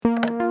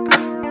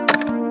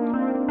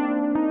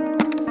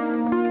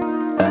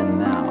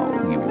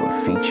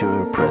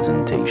feature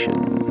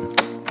presentation.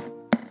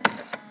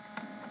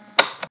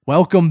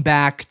 Welcome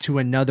back to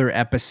another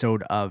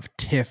episode of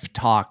TIFF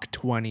Talk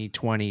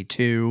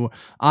 2022.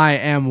 I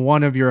am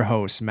one of your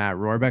hosts, Matt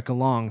Rohrbeck,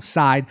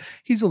 alongside,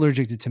 he's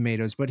allergic to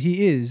tomatoes, but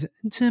he is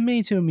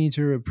tomato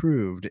meter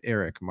approved,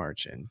 Eric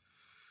Marchin.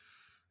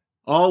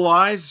 All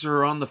eyes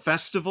are on the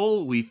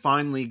festival. We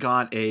finally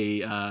got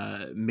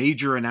a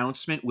major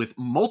announcement with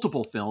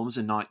multiple films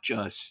and not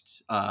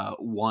just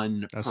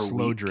one A per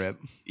slow week.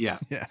 drip. Yeah.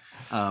 Yeah.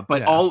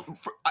 But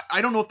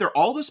I don't know if they're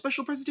all the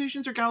special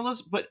presentations or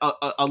galas, but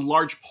a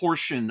large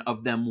portion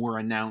of them were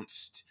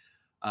announced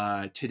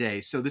today.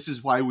 So this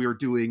is why we are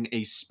doing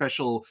a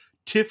special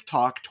TIFF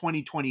Talk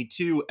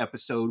 2022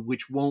 episode,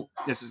 which won't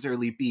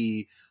necessarily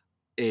be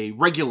a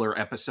regular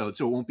episode.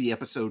 So it won't be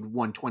episode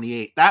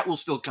 128. That will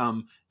still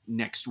come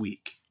next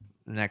week.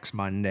 Next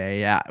Monday.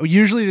 Yeah.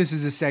 Usually this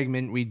is a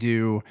segment we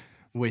do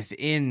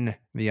within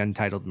the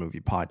Untitled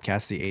Movie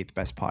Podcast, the 8th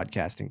best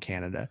podcast in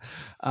Canada.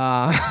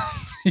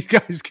 You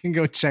guys can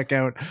go check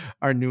out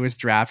our newest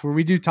draft where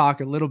we do talk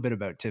a little bit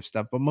about TIFF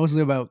stuff, but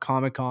mostly about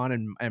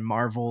Comic-Con and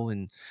Marvel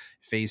and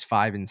Phase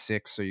 5 and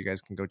 6. So you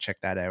guys can go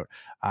check that out.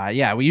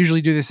 We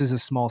usually do this as a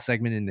small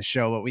segment in the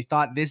show, but we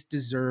thought this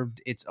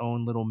deserved its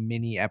own little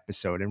mini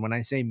episode. And when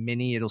I say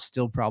mini, it'll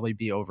still probably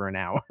be over an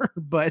hour,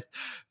 but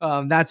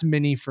that's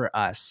mini for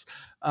us.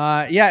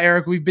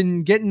 Eric, we've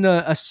been getting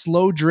a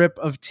slow drip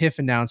of TIFF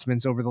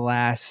announcements over the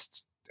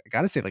last, I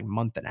gotta say, like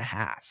month and a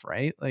half,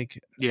 right?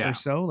 Or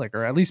so,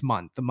 or at least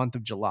the month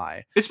of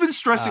July. It's been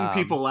stressing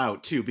people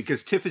out too,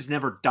 because TIFF has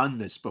never done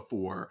this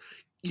before.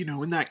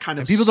 In that kind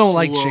of people don't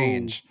like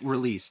change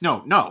release.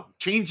 No,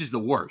 change is the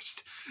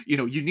worst.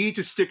 You need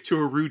to stick to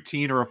a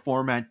routine or a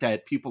format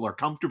that people are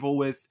comfortable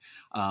with.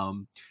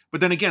 But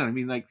then again, I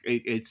mean,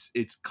 it's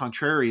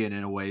contrarian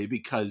in a way,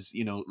 because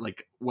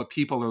what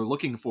people are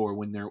looking for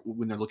when they're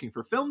looking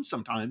for films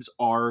sometimes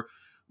are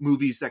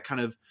movies that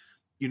kind of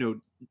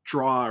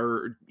draw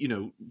or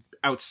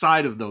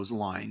outside of those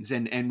lines.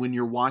 And when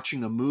you're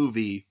watching a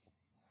movie,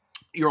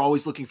 you're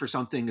always looking for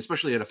something,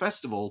 especially at a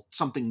festival,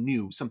 something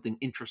new, something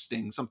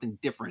interesting, something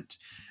different.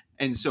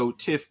 And so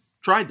TIFF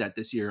tried that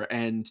this year.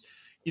 And,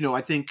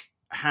 I think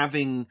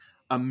having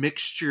a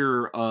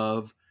mixture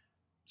of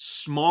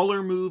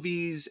smaller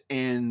movies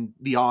and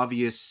the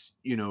obvious,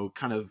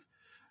 kind of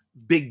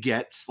big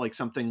gets, like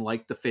something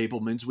like The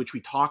Fabelmans, which we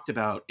talked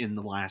about in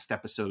the last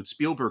episode,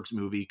 Spielberg's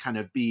movie, kind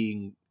of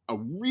being a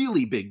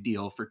really big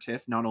deal for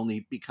TIFF, not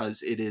only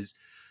because it is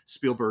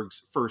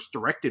Spielberg's first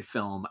directed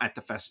film at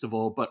the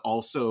festival, but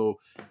also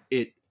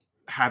it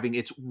having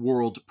its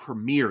world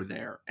premiere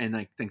there. And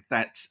I think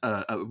that's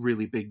a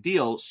really big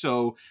deal.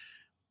 So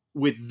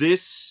with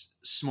this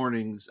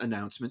morning's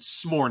announcement,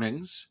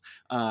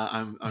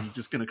 I'm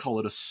just going to call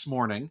it a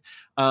smorning.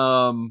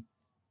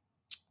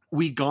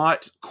 We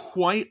got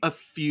quite a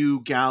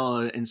few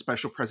gala and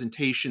special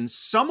presentations,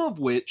 some of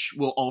which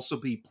will also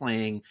be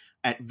playing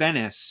at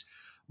Venice.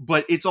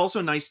 But it's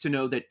also nice to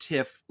know that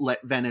TIFF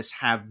let Venice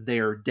have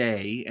their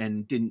day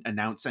and didn't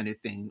announce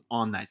anything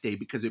on that day,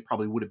 because it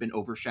probably would have been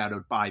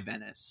overshadowed by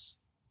Venice.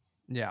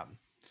 Yeah.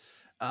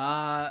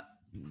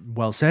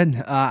 Well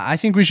said. I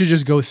think we should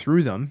just go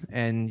through them.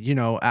 And,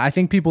 I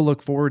think people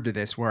look forward to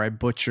this, where I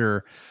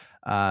butcher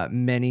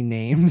many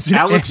names.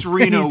 Alex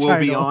Reno will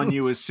be on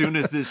you as soon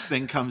as this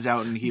thing comes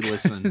out and he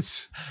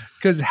listens.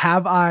 Because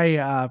have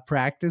I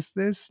practiced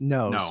this?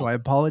 No. So I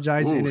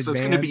apologize in advance. So it's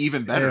going to be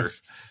even better.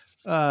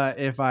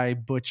 If I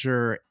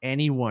butcher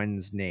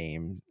anyone's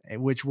name,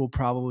 which will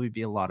probably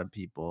be a lot of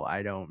people.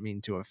 I don't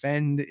mean to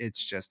offend. It's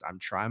just I'm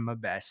trying my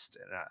best.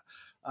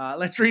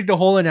 Let's read the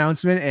whole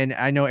announcement. And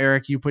I know,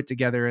 Eric, you put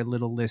together a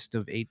little list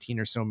of 18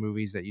 or so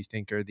movies that you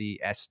think are the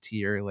S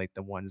tier, like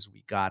the ones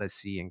we gotta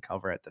see and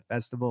cover at the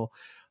festival.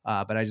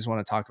 But I just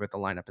want to talk about the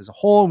lineup as a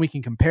whole, and we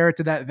can compare it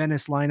to that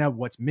Venice lineup,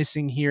 what's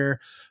missing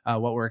here,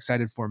 what we're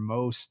excited for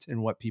most,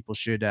 and what people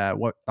should,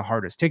 what the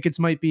hardest tickets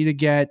might be to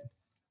get.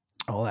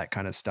 All that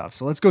kind of stuff.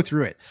 So let's go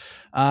through it.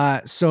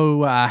 Have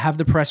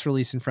the press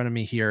release in front of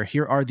me here.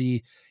 Here are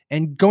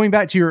and going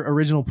back to your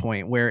original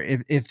point, where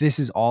if this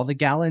is all the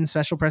gala and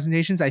special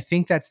presentations, I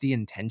think that's the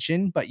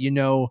intention. But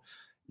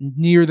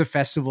near the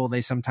festival,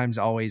 they sometimes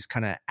always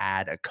kind of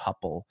add a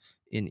couple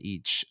in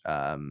each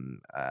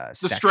the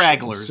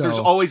stragglers. So, there's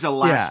always a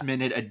last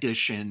minute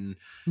addition.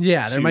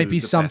 Yeah, there might be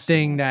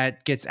something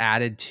that gets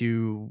added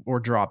to or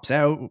drops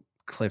out.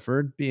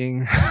 Clifford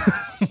being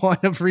one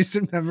of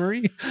recent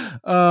memory.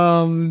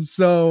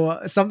 So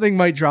something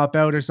might drop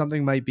out or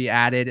something might be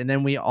added. And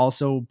then we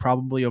also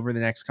probably over the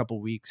next couple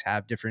of weeks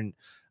have different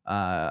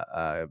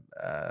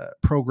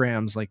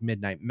programs like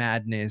Midnight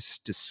Madness,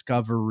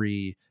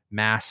 Discovery,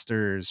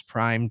 Masters,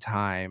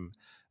 Primetime.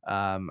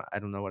 I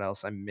don't know what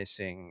else I'm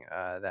missing.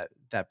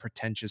 That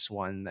pretentious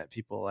one that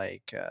people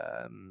like.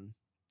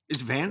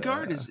 Is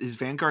Vanguard? Is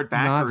Vanguard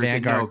back? Not or is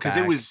Vanguard. It no? Because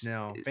it was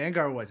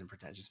Vanguard wasn't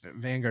pretentious.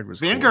 Vanguard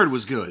was Vanguard cool.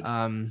 was good.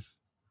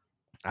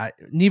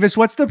 Nevis,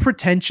 what's the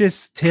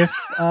pretentious TIFF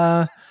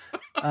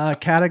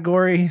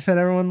category that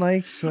everyone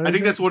likes? I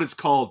think that's what it's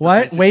called.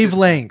 What?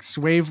 Pretentious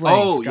Wavelengths.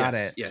 Oh, Got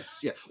yes, it. yes,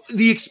 yeah.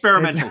 The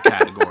experimental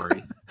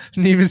category.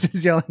 Nevis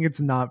is yelling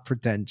it's not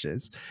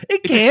pretentious.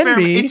 It It's can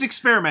be. It's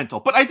experimental,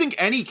 but I think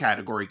any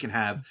category can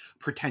have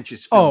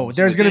pretentious Oh, films.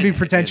 there's going to be within it,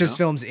 pretentious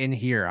films in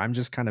here. I'm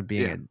just kind of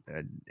being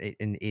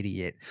an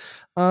idiot,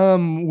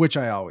 which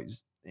I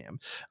always am.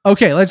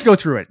 Okay, let's go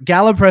through it.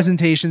 Gala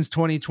Presentations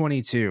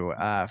 2022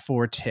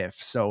 for TIFF.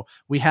 So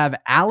we have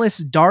Alice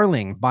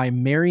Darling by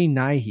Mary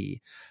Nighy,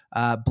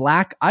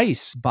 Black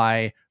Ice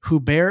by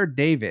Hubert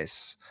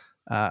Davis,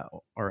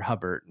 or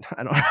Hubbard.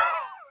 I don't know.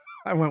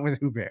 I went with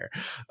Hubert.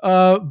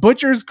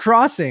 Butcher's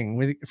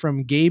Crossing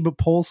from Gabe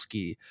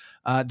Polsky.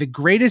 The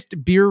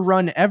Greatest Beer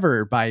Run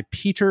Ever by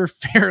Peter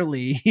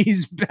Fairley.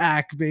 He's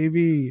back,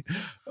 baby.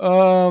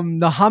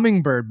 The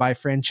Hummingbird by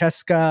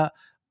Francesca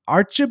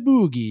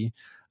Archibugi.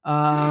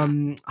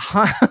 I'm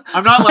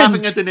not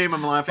laughing at the name.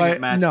 I'm laughing at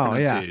Matt's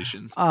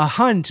pronunciation.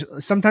 Hunt.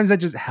 Sometimes that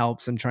just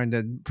helps. I'm trying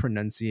to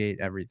pronunciate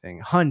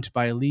everything. Hunt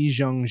by Lee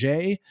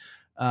Jung-jae.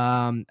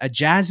 A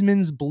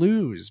Jasmine's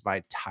Blues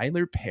by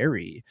Tyler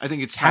Perry. I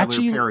think it's Tyler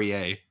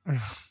Perrier.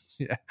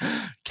 Yeah.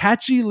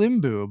 Catchy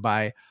Limbu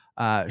by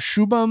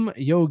Shubham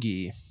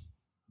Yogi.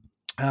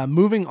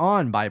 Moving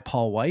On by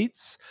Paul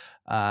Weitz.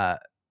 Paul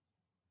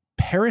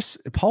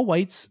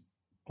Weitz.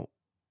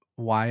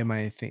 Why am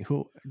I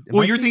thinking?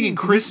 You're thinking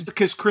Chris,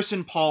 because Chris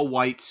and Paul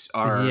Weitz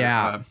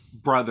are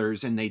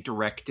brothers, and they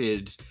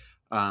directed,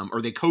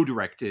 or they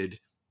co-directed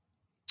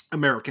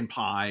American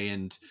Pie,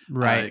 and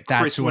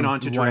Chris went on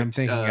to direct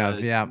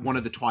one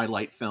of the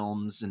Twilight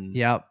films, and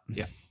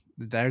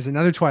there's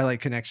another Twilight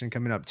connection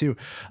coming up too.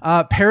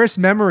 Paris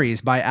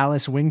Memories by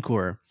Alice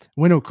Winocour.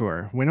 I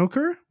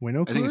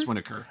think it's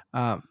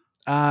Winocour.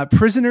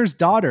 Prisoner's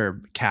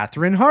Daughter,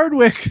 Catherine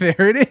Hardwicke.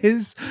 There it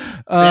is.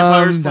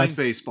 Vampires Playing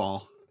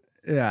Baseball.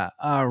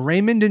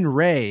 Raymond and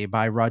Ray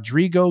by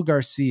Rodrigo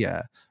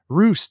Garcia.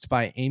 Roost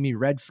by Amy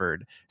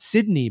Redford.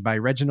 Sydney by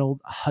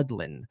Reginald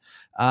Hudlin.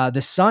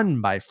 The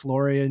Sun by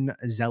Florian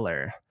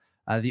Zeller.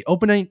 The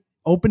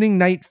opening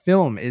night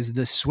film is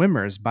The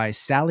Swimmers by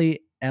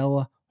Sally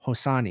L.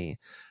 Hosseini.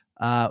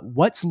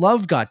 What's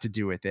Love Got to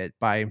Do with It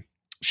by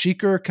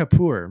Shikhar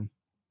Kapoor.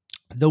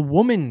 The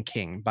Woman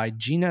King by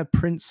Gina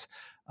Prince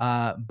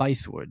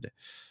Bythewood.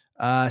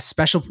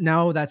 Special.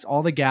 Now that's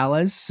all the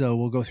galas, so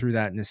we'll go through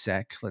that in a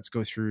sec. Let's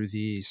go through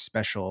the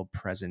special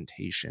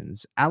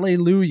presentations.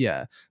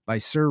 Alleluia by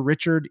Sir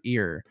Richard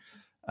Eyre.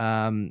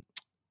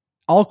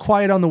 All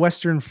Quiet on the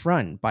Western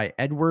Front by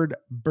Edward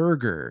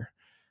Berger.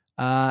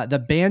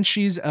 The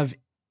Banshees of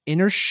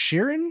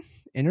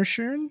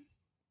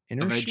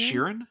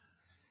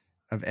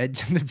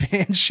The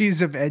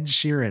Banshees of Ed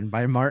Sheeran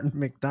by Martin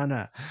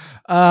McDonough.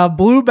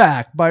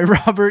 Blueback by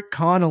Robert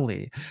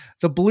Connolly.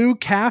 The Blue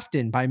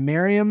Caftan by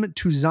Mariam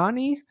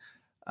Tuzani.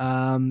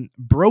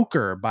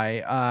 Broker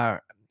by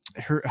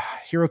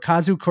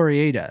Hirokazu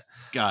Koreeda.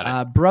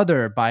 Got it.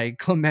 Brother by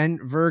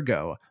Clement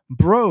Virgo.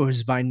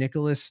 Bros by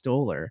Nicholas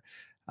Stoller.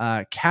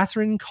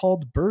 Catherine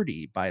Called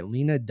Birdie by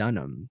Lena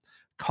Dunham.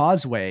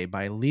 Causeway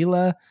by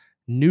Leela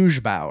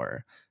Neusbauer.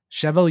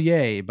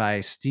 Chevalier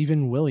by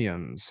Stephen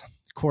Williams.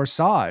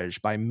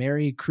 Corsage by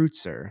Mary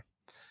Kreutzer.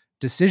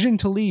 Decision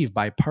to Leave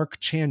by Park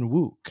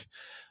Chan-wook.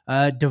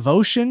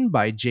 Devotion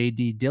by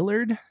J.D.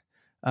 Dillard.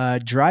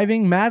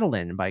 Driving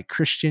Madeline by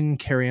Christian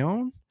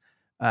Carrion.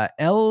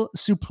 El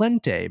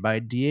Suplente by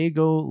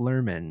Diego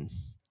Lerman.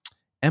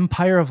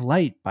 Empire of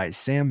Light by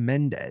Sam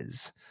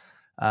Mendes.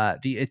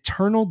 The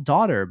Eternal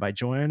Daughter by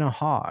Joanna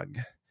Hogg.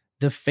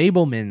 The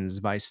Fablemans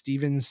by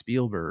Steven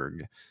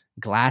Spielberg.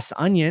 Glass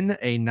Onion,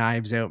 a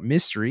Knives Out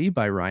mystery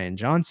by Ryan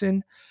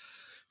Johnson.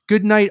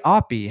 Goodnight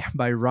Oppie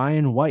by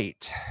Ryan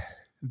White.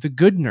 The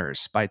Good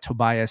Nurse by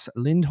Tobias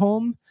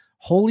Lindholm.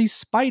 Holy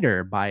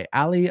Spider by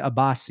Ali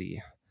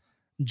Abbasi.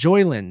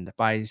 Joyland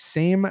by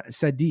Sam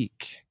Sadiq.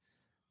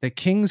 The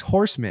King's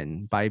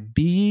Horseman by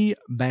B.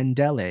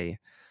 Bandele.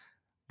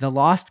 The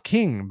Lost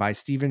King by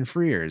Stephen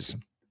Frears.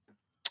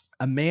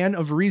 A Man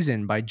of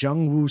Reason by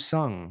Jung Woo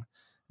Sung.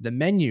 The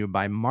Menu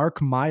by Mark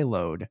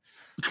Mylode.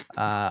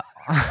 On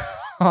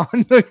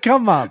the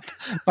Come Up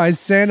by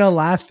Santa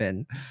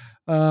Lathan.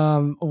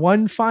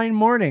 One Fine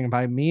Morning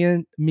by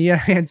Mia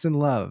Hansen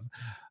Love.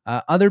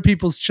 Other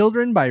People's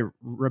Children by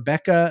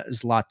Rebecca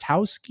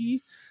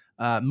Zlotowski.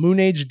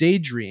 Moonage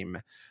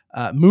Daydream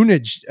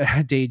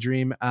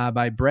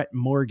by Brett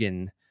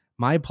Morgan.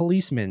 My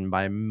Policeman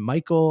by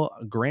Michael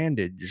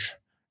Grandage.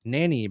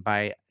 Nanny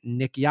by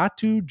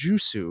Nikyatu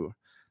Jusu.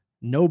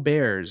 No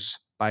Bears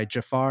by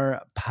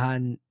Jafar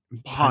Pahani.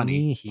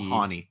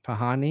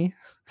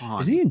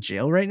 Is he in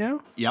jail right now?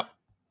 Yep.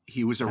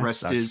 He was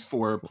arrested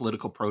for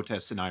political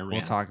protest in Iran.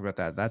 We'll talk about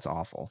that. That's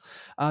awful.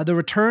 The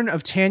Return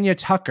of Tanya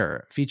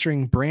Tucker,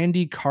 featuring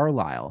Brandy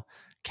Carlisle,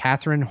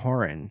 Catherine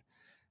Horan.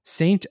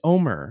 Saint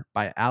Omer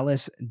by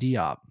Alice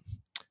Diop.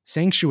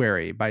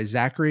 Sanctuary by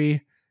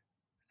Zachary.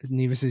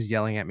 Nevis is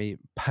yelling at me.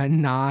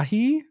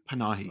 Panahi.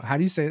 Panahi. How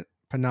do you say it?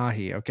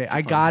 Panahi. Okay,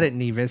 I Jafar got it,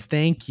 Nevis.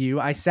 Thank you.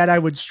 I said I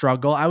would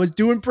struggle. I was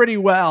doing pretty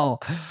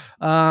well.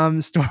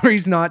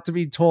 Stories Not to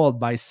Be Told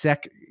by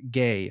Sek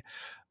Gay.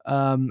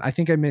 I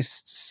think I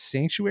missed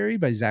Sanctuary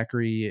by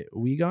Zachary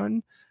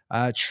Wigan.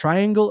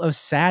 Triangle of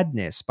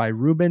Sadness by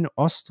Ruben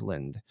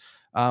Ostland.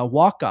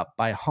 Walk Up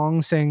by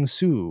Hong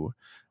Sang-soo.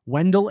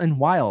 Wendell and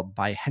Wild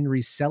by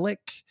Henry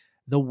Selick.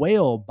 The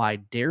Whale by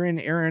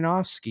Darren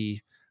Aronofsky.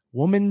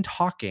 Woman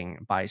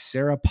Talking by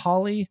Sarah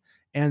Polly.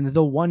 And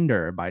The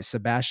Wonder by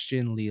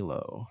Sebastian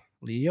Lillo.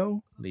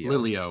 Leo?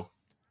 Lilio.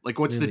 Like,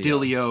 what's the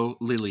Lilio. dealio?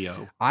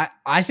 Lilio.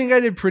 I think I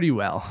did pretty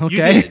well.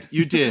 Okay.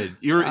 You did.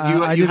 You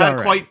I you did had all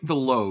right. quite the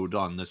load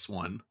on this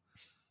one.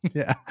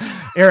 Yeah.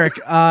 Eric,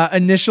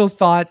 initial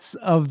thoughts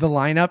of the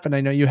lineup. And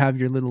I know you have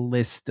your little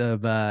list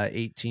of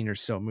 18 or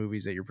so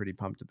movies that you're pretty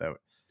pumped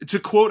about. To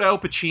quote Al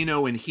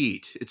Pacino in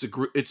Heat, it's a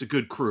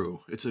good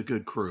crew. It's a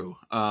good crew.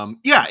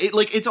 Yeah,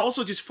 it's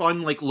also just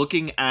fun, like,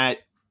 looking at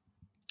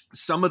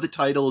some of the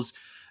titles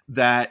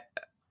that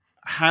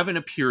haven't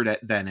appeared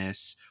at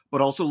Venice, but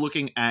also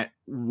looking at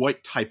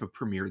what type of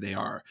premiere they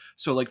are.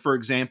 So, like, for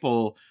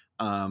example,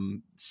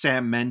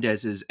 Sam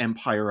Mendes's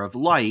Empire of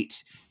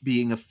Light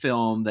being a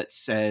film that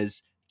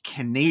says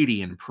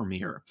Canadian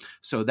premiere.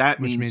 So that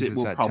means it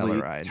will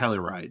probably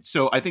Telluride.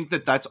 So I think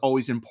that that's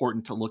always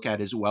important to look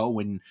at as well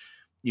when,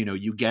 you know,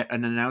 you get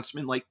an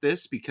announcement like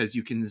this, because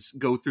you can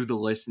go through the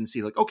list and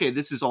see, like, okay,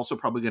 this is also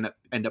probably going to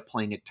end up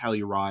playing at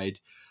Telluride.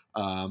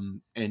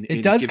 And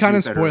it does kind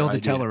of spoil the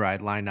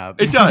Telluride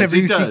lineup. It does. Whenever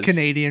you see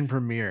Canadian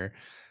premiere.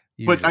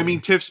 Usually. But I mean,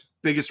 TIFF's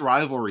biggest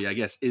rivalry, I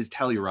guess, is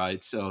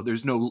Telluride. So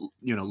there's no,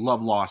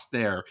 love lost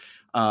there.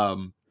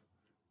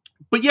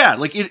 But yeah,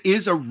 like, it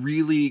is a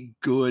really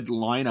good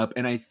lineup.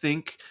 And I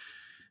think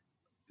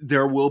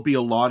there will be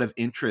a lot of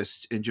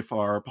interest in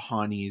Jafar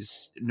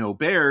Pahani's No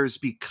Bears,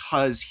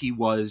 because he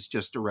was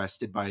just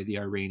arrested by the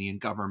Iranian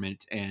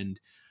government and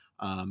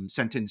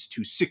sentenced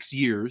to 6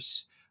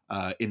 years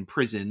in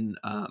prison,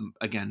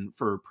 again,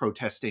 for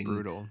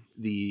protesting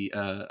the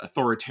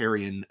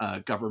authoritarian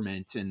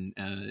government. And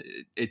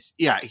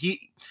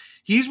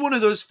he's one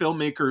of those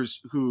filmmakers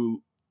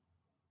who,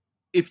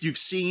 if you've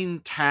seen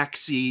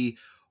Taxi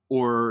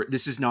or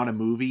This Is Not a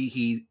Movie,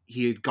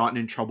 he had gotten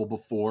in trouble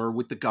before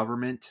with the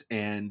government,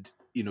 and,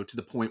 to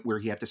the point where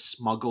he had to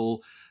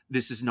smuggle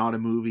This Is Not a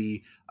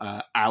Movie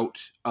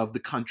out of the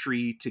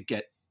country to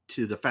get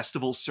to the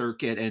festival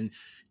circuit. And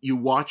you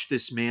watch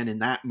this man in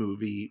that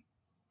movie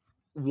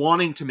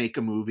wanting to make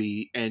a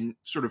movie and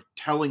sort of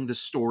telling the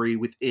story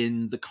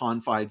within the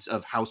confines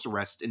of house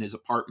arrest in his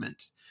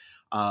apartment.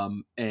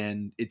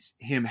 And it's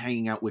him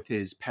hanging out with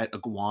his pet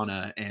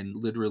iguana, and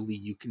literally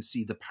you can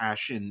see the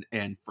passion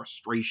and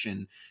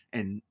frustration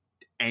and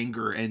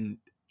anger. And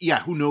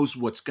yeah, who knows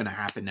what's going to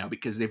happen now,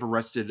 because they've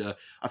arrested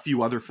a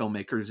few other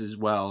filmmakers as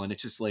well. And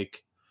it's just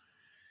like,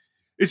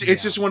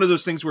 it's just one of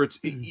those things where it's,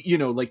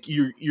 like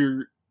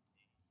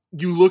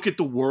you look at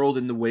the world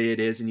in the way it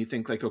is, and you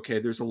think, like, okay,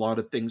 there's a lot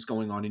of things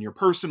going on in your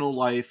personal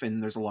life,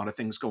 and there's a lot of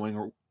things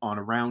going on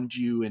around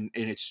you, and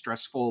it's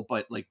stressful.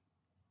 But, like,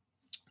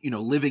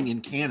 living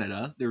in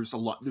Canada, there's a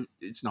lot,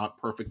 it's not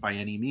perfect by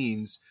any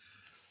means,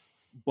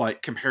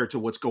 but compared to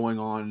what's going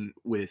on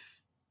with,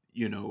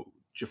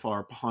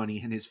 Jafar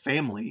Pahani and his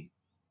family,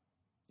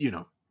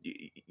 you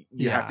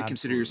have to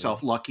consider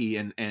yourself lucky,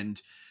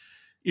 and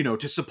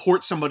to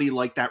support somebody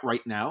like that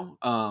right now.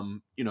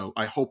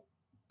 I hope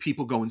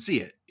people go and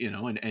see it,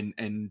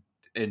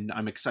 and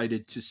I'm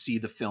excited to see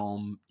the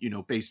film,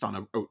 based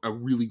on a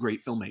really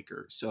great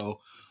filmmaker.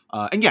 So,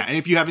 and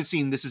if you haven't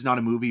seen This Is Not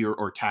a Movie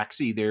or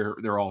Taxi,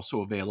 they're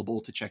also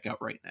available to check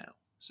out right now.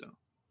 So,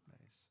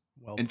 nice.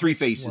 Well, and Three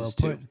Faces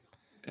too.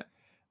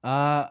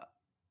 Yeah.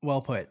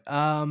 Well put.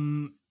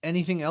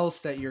 Anything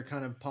else that you're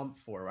kind of pumped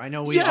for? I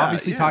know we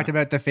obviously talked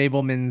about The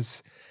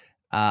Fabelmans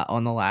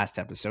on the last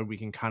episode. We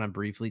can kind of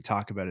briefly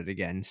talk about it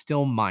again.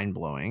 Still mind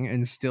blowing,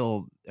 and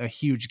still a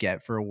huge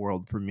get for a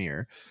world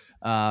premiere.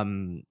 I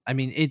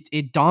mean,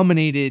 it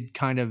dominated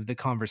kind of the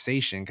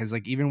conversation, because,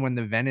 like, even when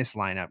the Venice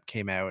lineup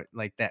came out,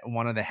 like, that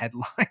one of the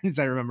headlines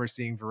I remember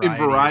seeing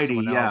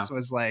Variety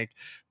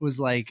was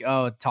like,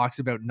 oh, it talks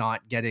about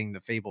not getting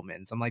the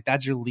Fabelmans. I'm like,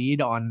 that's your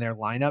lead on their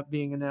lineup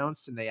being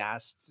announced, and they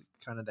asked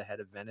kind of the head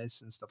of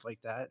Venice and stuff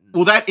like that. And,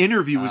 well, that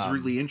interview was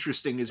really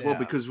interesting as well,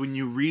 because when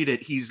you read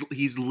it,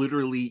 he's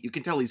literally, you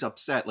can tell he's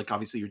upset. Like,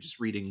 obviously you're just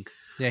reading.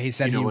 Yeah, he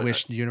said he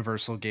wished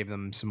Universal gave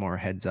them some more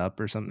heads up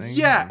or something.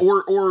 Yeah,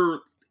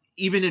 or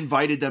even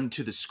invited them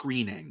to the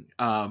screening,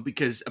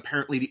 because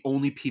apparently the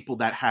only people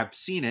that have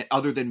seen it,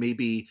 other than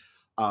maybe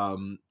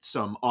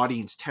some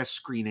audience test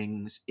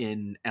screenings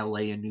in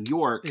LA and New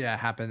York,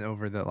 happened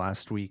over the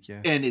last week,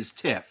 and is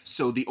TIFF.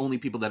 So the only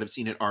people that have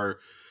seen it are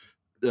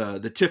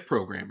the TIFF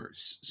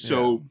programmers.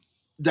 So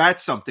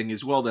that's something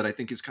as well that I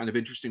think is kind of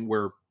interesting,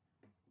 where,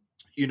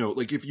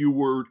 like, if you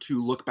were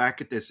to look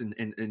back at this and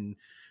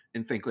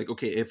think, like,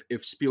 okay,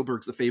 if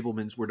Spielberg's The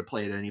Fabelmans were to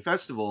play at any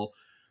festival,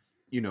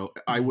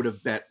 I would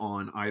have bet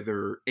on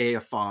either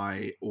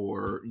AFI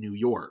or New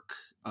York.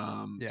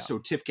 So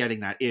TIFF getting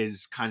that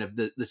is kind of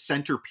the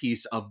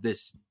centerpiece of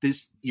this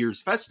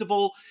year's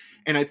festival.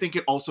 And I think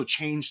it also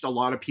changed a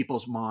lot of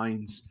people's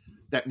minds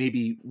that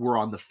maybe were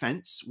on the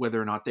fence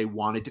whether or not they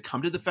wanted to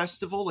come to the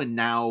festival. And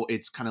now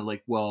it's kind of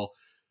like, well,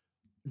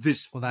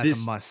 that's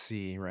a must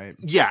see, right?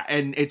 Yeah,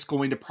 and it's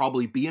going to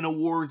probably be an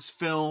awards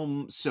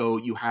film. So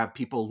you have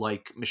people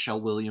like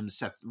Michelle Williams,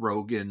 Seth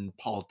Rogen,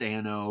 Paul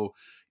Dano,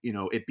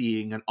 it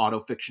being an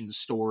autofiction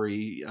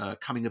story,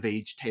 coming of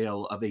age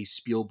tale of a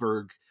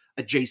Spielberg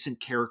adjacent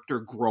character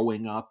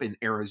growing up in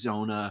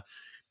Arizona.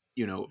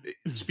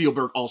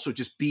 Spielberg also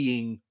just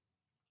being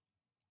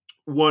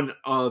one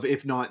of,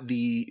 if not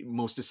the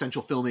most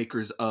essential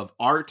filmmakers of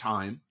our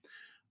time,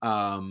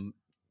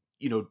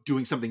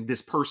 doing something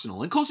this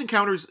personal. And Close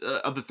Encounters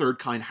of the Third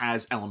Kind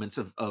has elements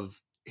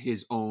of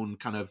his own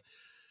kind of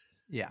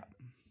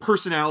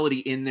personality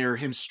in there,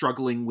 him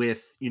struggling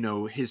with,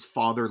 his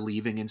father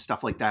leaving and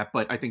stuff like that.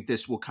 But I think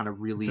this will kind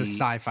of really it's a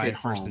sci-fi hit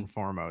first home. and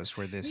foremost,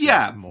 where this is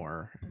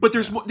more. But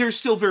there's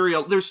still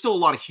a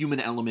lot of human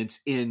elements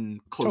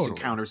in Close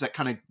Encounters that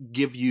kind of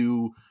give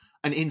you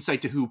an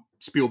insight to who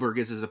Spielberg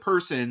is as a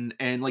person.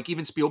 And like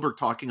even Spielberg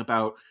talking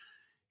about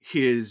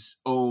his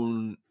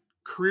own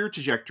career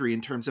trajectory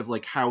in terms of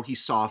like how he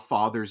saw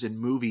fathers in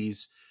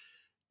movies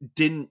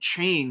didn't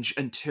change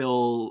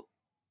until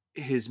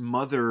his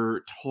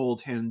mother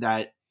told him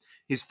that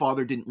his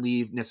father didn't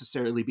leave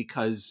necessarily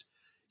because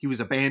he was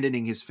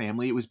abandoning his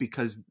family. It was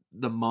because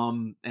the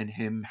mom and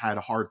him had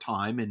a hard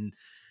time, and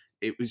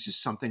it was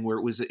just something where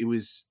it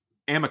was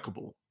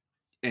amicable.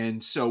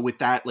 And so with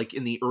that, like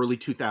in the early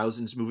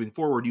 2000s moving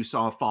forward, you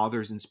saw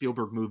fathers in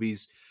Spielberg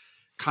movies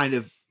kind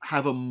of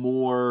have a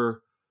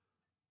more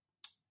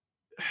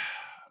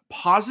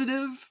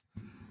positive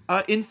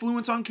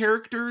influence on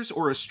characters,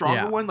 or a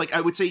stronger one. Like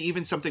I would say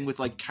even something with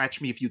like Catch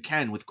Me If You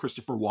Can with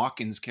Christopher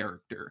Walken's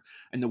character,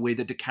 and the way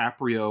that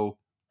DiCaprio's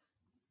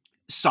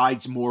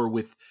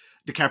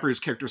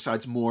character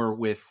sides more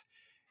with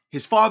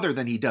his father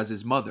than he does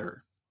his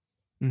mother.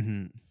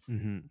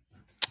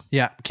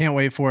 Yeah, can't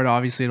wait for it.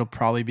 Obviously, it'll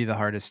probably be the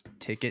hardest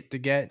ticket to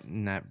get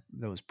in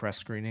those press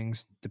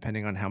screenings,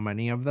 depending on how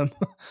many of them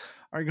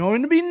are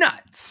going to be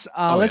nuts.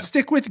 Let's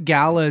stick with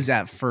galas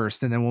at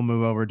first, and then we'll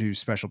move over to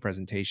special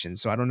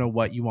presentations. So I don't know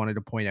what you wanted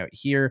to point out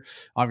here.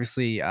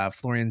 Obviously,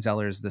 Florian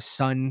Zeller's The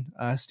Son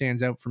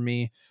stands out for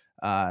me.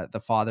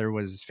 The Father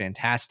was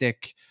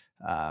fantastic.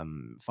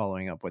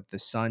 Following up with The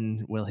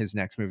Son, will his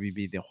next movie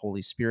be The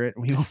Holy Spirit?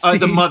 We will see.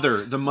 The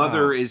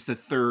Mother is the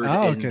third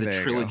in the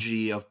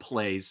trilogy of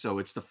plays. So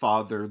it's The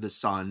Father, The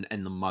Son,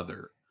 and The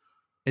Mother.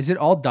 Is it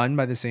all done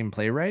by the same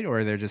playwright, or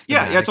are there just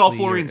it's all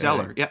Florian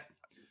Zeller.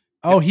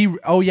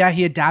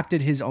 He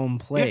adapted his own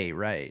play,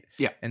 right?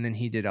 Yeah, and then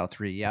he did all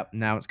three. Yep.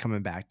 Now it's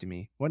coming back to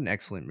me. What an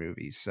excellent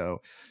movie.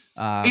 So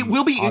it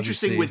will be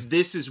interesting with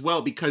this as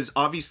well, because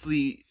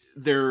obviously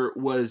there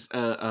was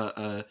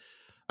a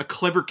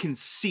clever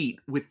conceit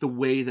with the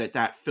way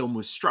that film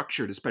was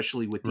structured,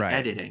 especially with the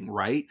editing,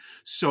 right?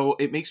 So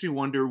it makes me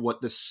wonder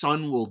what The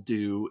Son will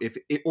do, if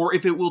it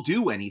will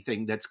do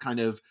anything that's kind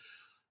of,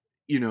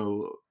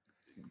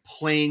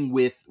 playing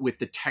with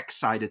the tech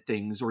side of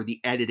things or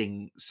the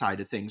editing side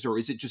of things, or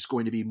is it just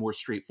going to be more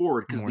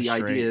straightforward? Because the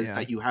idea is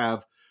that you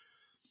have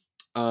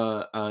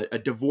a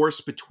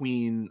divorce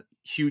between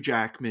Hugh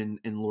Jackman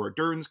and Laura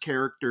Dern's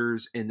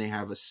characters, and they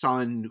have a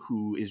son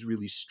who is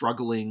really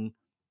struggling,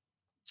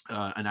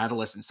 an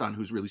adolescent son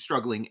who's really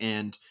struggling,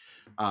 and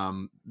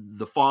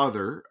the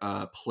father,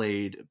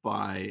 played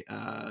by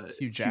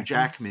Hugh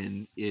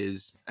Jackman,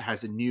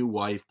 has a new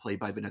wife played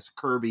by Vanessa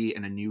Kirby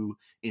and a new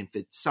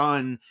infant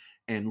son,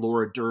 and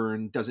Laura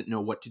Dern doesn't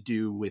know what to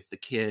do with the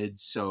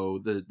kids, so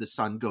the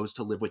son goes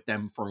to live with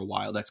them for a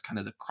while. That's kind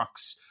of the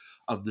crux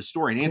of the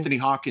story. And Anthony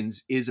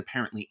Hopkins is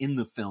apparently in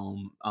the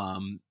film,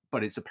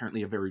 but it's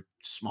apparently a very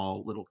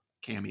small little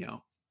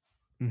cameo.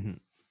 Mm-hmm.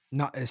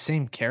 Not the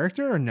same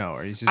character, or no?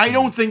 Or he's just I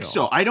don't think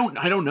so. I don't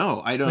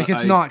know. I don't like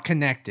it's not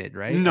connected,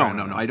 right? No,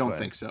 I don't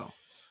think so.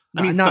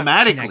 I mean,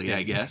 thematically, connected.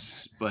 I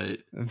guess, but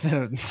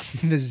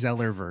the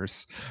Zeller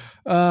verse,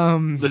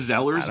 the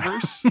Zeller's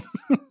verse.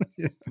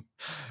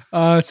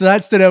 So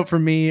that stood out for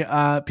me.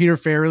 Peter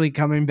Farrelly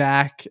coming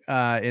back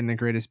in The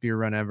Greatest Beer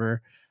Run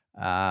Ever.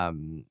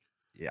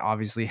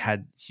 Obviously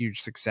had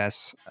huge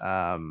success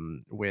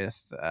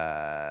with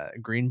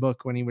Green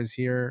Book when he was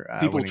here.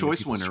 People's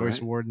Choice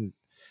Award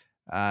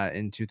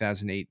in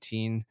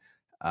 2018.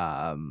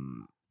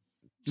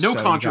 No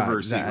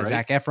controversy, right?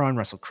 Zac Efron,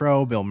 Russell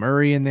Crowe, Bill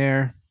Murray in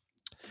there.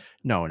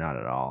 No, not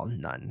at all.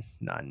 None.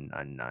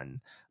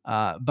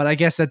 But I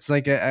guess that's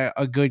like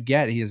a good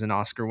get. He is an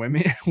Oscar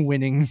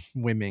winning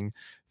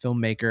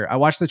filmmaker. I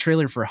watched the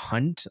trailer for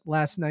Hunt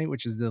last night,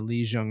 which is the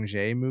Lee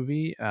Jung-jae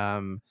movie.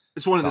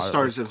 It's one of the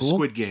stars of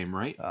Squid Game,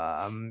 right?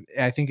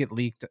 I think it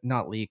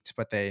not leaked,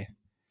 but they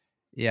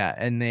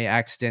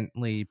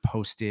accidentally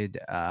posted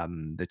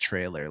the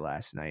trailer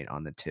last night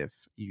on the TIFF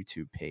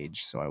YouTube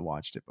page, so I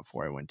watched it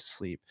before I went to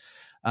sleep.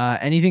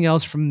 Anything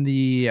else from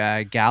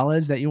the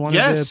galas that you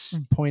wanted to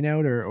point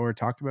out or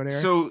talk about, Eric?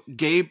 So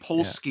Gabe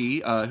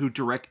Polsky, who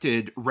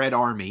directed Red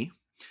Army,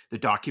 the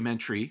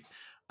documentary,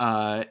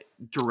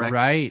 directs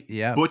Right.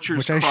 Yeah. Butcher's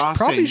Which I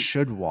Crossing, probably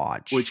should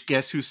watch. which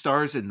guess who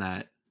stars in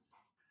that?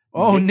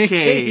 Oh, Nick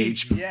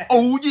Cage. Yes.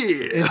 Oh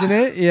yeah. Isn't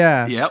it?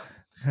 Yeah. Yep.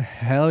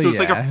 Hell So yeah. it's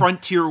like a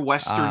frontier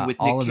western with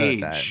all Nick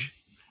about that. Cage.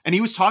 And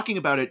he was talking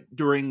about it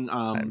during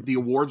the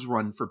awards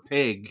run for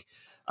Pig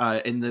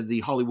in the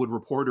Hollywood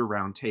Reporter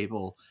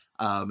roundtable.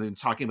 And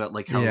talking about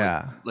like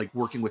how like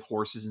working with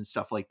horses and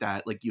stuff like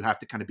that. Like you have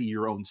to kind of be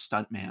your own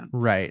stuntman.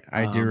 Right.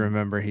 I do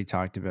remember he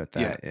talked about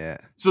that. Yeah.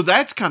 So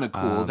that's kind of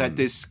cool that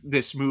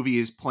this movie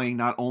is playing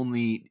not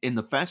only in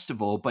the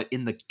festival, but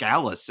in the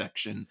gala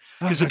section.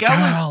 Because the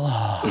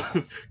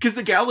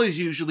gala is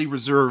usually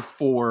reserved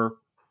for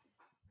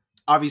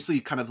obviously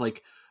kind of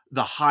like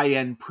the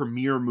high-end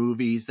premiere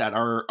movies that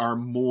are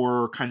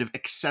more kind of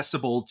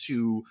accessible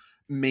to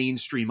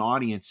mainstream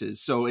audiences.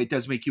 So it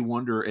does make you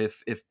wonder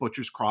if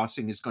Butcher's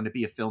Crossing is going to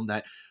be a film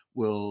that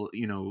will,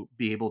 you know,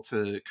 be able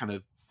to kind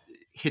of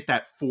hit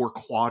that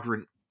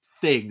 4-quadrant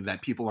thing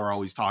that people are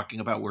always talking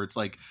about, where it's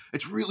like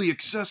it's really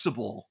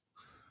accessible.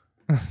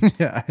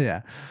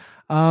 Yeah.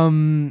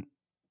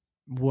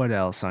 What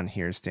else on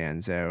here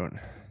stands out?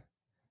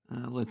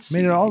 Let's see.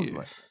 I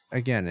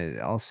mean, it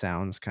all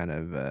sounds kind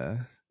of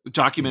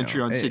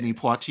documentary on Sidney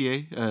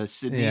Poitier.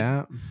 Sidney.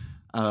 Yeah.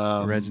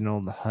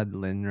 Reginald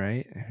Hudlin,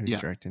 right? Who's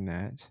directing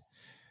that?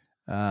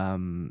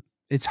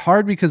 It's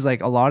hard because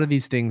like a lot of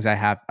these things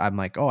I'm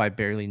like, oh, I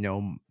barely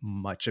know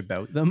much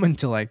about them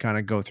until I kind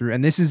of go through.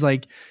 And this is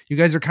like, you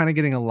guys are kind of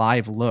getting a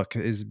live look,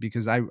 is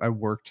because I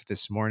worked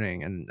this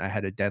morning and I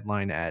had a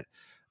deadline at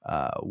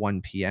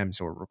 1 p.m.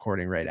 So we're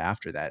recording right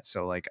after that.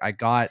 So like I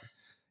got,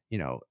 you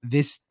know,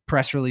 this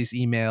press release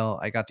email,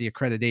 I got the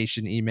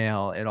accreditation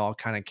email, it all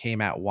kind of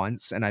came at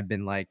once. And I've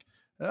been like,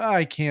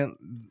 I can't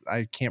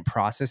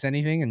process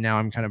anything. And now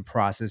I'm kind of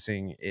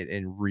processing it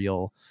in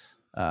real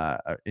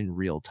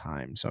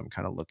time. So I'm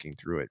kind of looking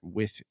through it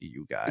with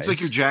you guys. It's like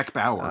your Jack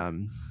Bauer.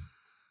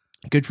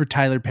 Good for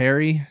Tyler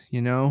Perry.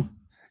 You know,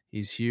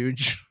 he's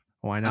huge.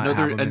 Why not?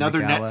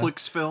 Another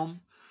Netflix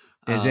film.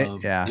 Is it?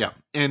 Yeah. Yeah.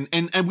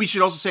 And we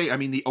should also say, I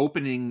mean, the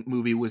opening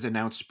movie was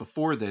announced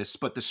before this,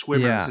 but The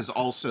Swimmers is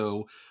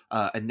also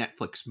a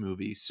Netflix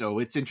movie. So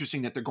it's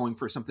interesting that they're going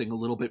for something a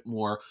little bit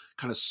more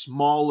kind of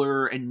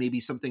smaller and maybe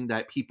something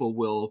that people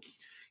will,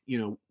 you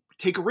know,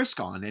 take a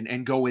risk on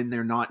and go in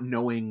there not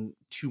knowing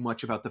too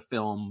much about the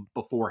film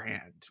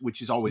beforehand,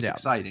 which is always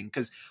exciting.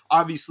 Because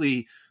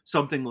obviously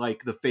something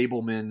like The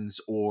Fabelmans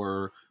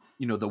or,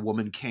 you know, The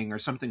Woman King or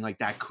something like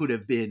that could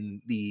have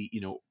been the,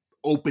 you know,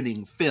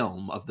 opening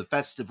film of the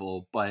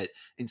festival, but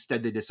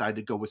instead they decided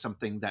to go with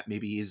something that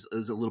maybe is a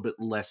little bit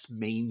less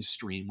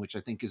mainstream, which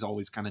I think is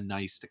always kind of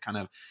nice to kind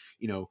of,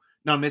 you know,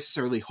 not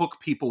necessarily hook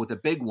people with a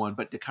big one,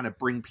 but to kind of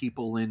bring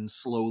people in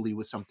slowly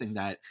with something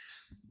that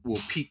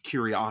will pique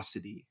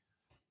curiosity.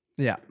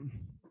 Yeah.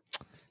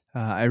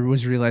 I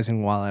was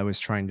realizing while I was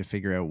trying to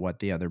figure out what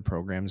the other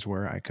programs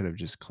were, I could have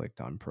just clicked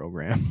on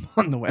program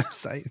on the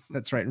website.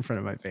 That's right in front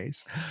of my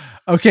face.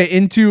 Okay,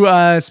 into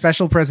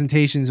special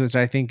presentations, which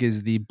I think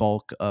is the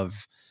bulk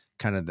of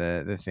kind of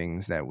the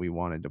things that we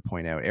wanted to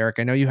point out. Eric,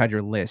 I know you had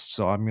your list,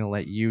 so I'm going to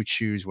let you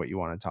choose what you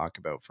want to talk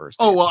about first.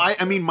 Oh, well,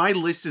 I mean, my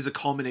list is a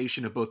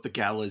culmination of both the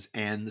galas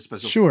and the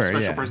special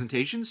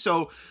presentations.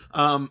 So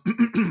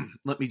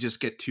let me just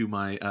get to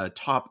my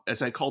top,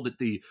 as I called it,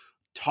 the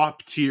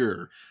top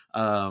tier.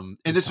 And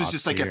this was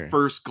just like at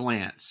first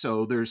glance.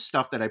 So there's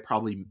stuff that I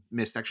probably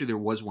missed. Actually, there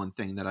was one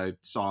thing that I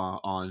saw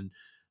on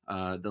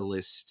the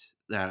list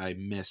that I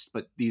missed,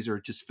 but these are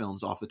just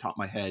films off the top of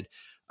my head.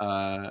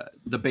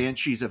 The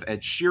Banshees of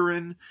Ed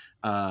Sheeran,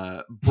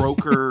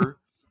 Broker,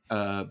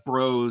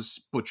 Bros,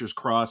 Butcher's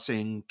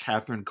Crossing,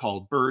 Catherine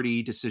Called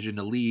Birdie, Decision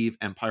to Leave,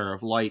 Empire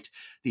of Light,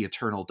 The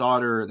Eternal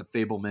Daughter, The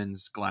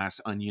Fabelmans, Glass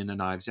Onion, A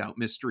Knives Out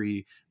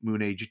Mystery,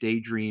 Moon Age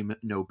Daydream,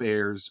 No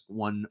Bears,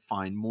 One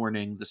Fine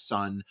Morning, The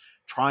Sun,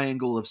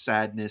 Triangle of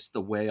Sadness,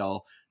 The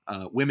Whale,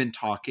 Women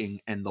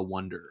Talking, and The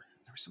Wonder.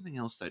 There was something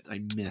else that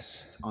I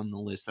missed on the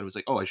list that I was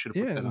like, oh, I should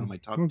have put that on my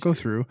top. We'll go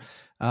through.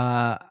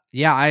 Yeah,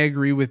 I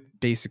agree with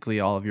basically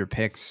all of your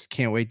picks.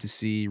 Can't wait to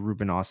see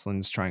Ruben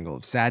Östlund's Triangle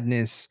of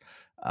Sadness.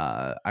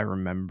 I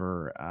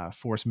remember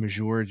Force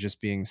Majeure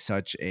just being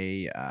such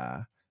a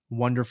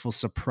wonderful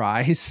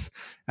surprise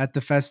at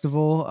the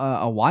festival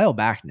a while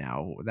back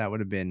now. That would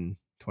have been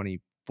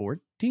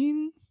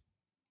 2014,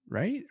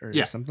 right? Or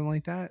something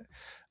like that.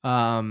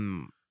 I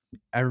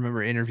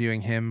remember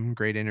interviewing him.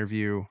 Great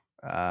interview.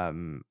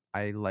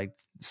 I liked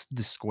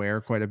The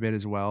Square quite a bit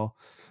as well.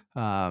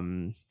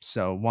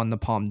 So won the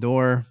Palme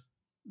d'Or.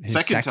 His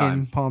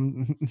second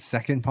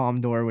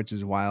Palme d'Or, which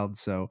is wild.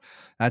 So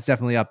that's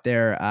definitely up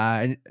there.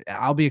 And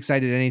I'll be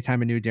excited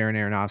anytime a new Darren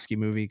Aronofsky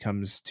movie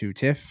comes to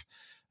TIFF.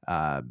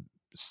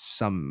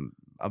 Some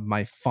of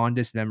my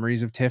fondest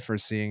memories of TIFF are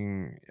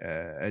seeing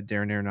a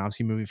Darren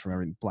Aronofsky movie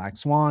from Black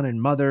Swan and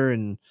Mother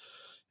and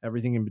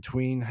everything in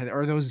between.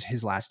 Are those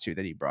his last two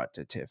that he brought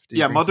to TIFF?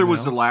 Yeah, Mother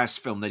was the last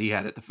film that he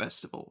had at the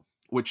festival,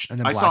 which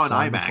I saw in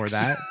IMAX. Before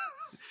that.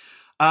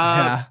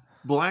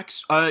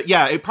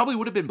 Yeah. It probably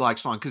would have been Black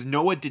Swan because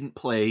Noah didn't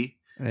play.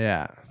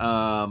 Yeah.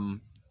 Trying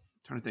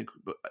trying to think.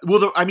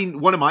 Well, I mean,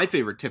 one of my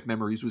favorite TIFF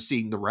memories was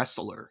seeing The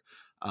Wrestler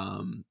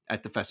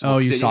at the festival. Oh,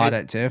 you 'Cause saw it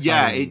at TIFF?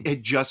 Yeah, it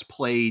had just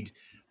played.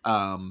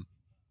 I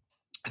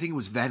think it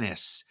was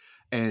Venice,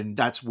 and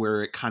that's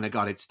where it kind of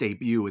got its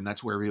debut, and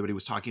that's where everybody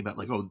was talking about,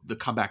 like, oh, the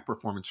comeback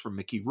performance from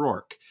Mickey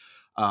Rourke.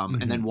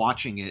 And then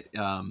watching it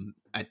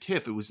at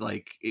TIFF, it was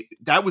like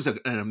that was an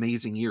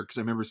amazing year, because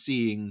I remember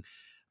seeing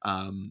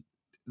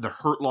The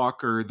Hurt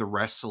Locker, The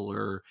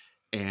Wrestler,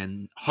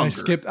 and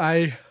Hunger.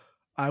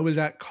 I was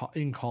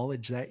in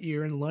college that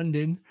year in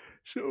London,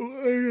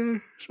 so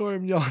sorry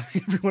I'm yelling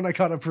at everyone. I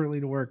got up early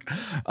to work.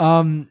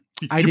 I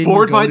didn't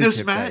bored go by to this,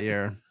 TIFF Matt? that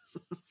year.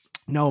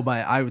 No,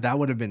 but that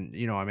would have been,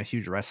 I'm a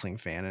huge wrestling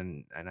fan,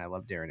 and I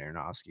love Darren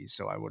Aronofsky,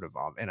 so I would have,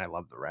 and I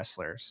love The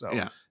Wrestler, so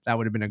Yeah. that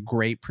would have been a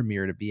great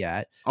premiere to be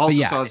at.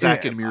 Also saw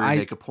Zack and Miri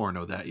make a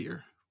porno that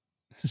year.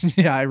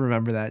 Yeah, I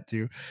remember that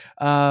too.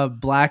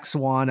 Black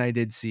Swan I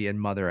did see, and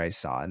Mother I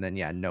saw, and then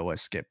Noah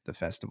skipped the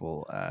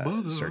festival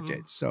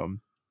circuit.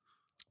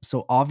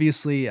 So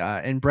obviously,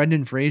 and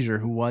Brendan Fraser,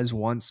 who was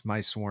once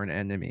my sworn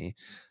enemy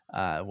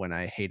when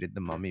I hated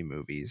the Mummy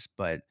movies,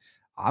 but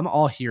I'm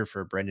all here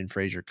for Brendan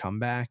Fraser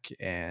comeback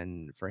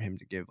and for him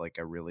to give like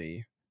a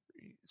really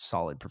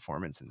solid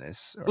performance in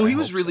this. Well, he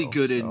was really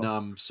good in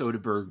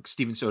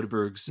Steven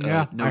Soderbergh's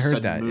No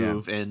Sudden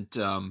Move. Yeah. And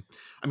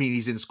I mean,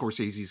 he's in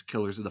Scorsese's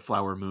Killers of the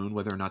Flower Moon,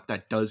 whether or not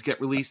that does get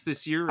released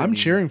this year. I'm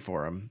cheering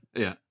for him.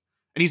 Yeah.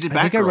 And he's in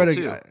Batgirl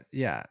too.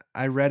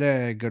 I read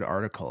a good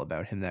article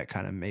about him that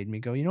kind of made me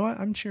go, you know what?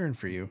 I'm cheering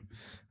for you.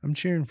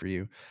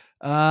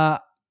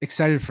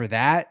 Excited for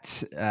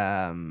that.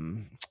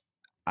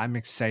 I'm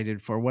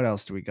excited for, what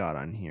else do we got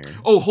on here?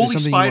 Oh, Holy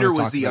Spider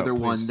was the other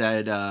one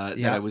that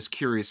I was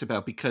curious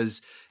about,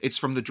 because it's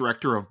from the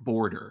director of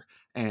Border,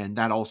 and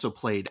that also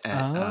played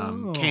at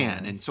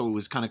Cannes, and so it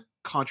was kind of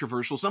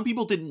controversial. Some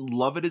people didn't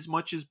love it as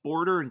much as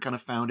Border, and kind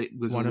of found it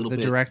was one of the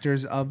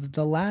directors of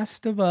The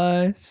Last of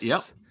Us.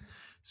 Yep.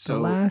 So The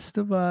Last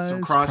of Us.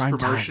 Some cross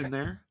promotion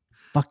there.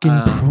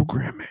 Fucking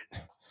program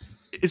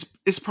it.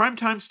 Is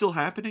Primetime still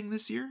happening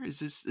this year? Is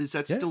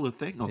that still a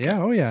thing? Okay.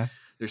 Yeah. Oh yeah.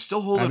 They're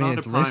still holding on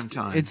to prime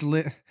time. It's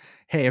lit.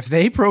 Hey, if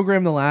they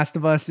program The Last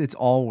of Us, it's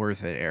all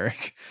worth it,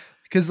 Eric.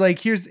 Because like,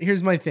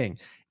 here's my thing.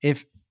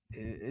 If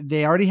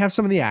they already have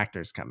some of the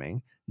actors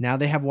coming, now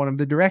they have one of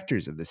the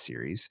directors of the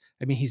series.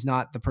 I mean, he's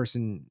not the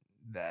person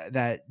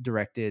that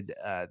directed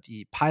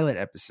the pilot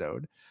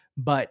episode,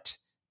 but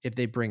if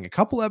they bring a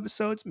couple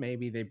episodes,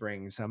 maybe they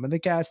bring some of the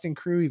cast and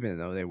crew, even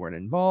though they weren't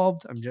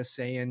involved. I'm just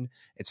saying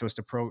it's supposed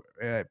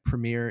to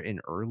premiere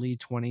in early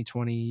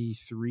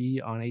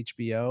 2023 on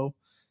HBO.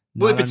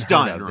 Well, if it's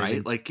done,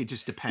 right? Like, it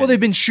just depends. Well, they've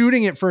been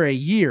shooting it for a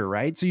year,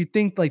 right? So you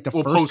think like the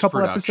first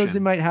couple episodes they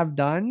might have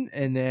done,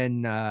 and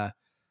then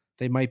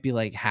they might be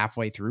like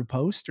halfway through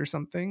post or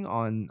something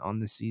on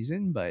the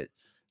season. But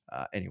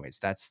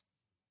anyways,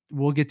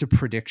 we'll get to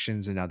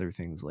predictions and other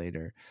things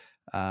later.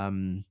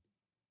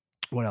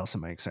 What else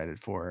am I excited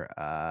for?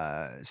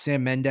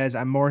 Sam Mendes.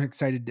 I'm more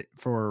excited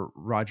for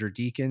Roger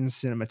Deakins'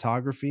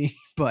 cinematography,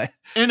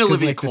 and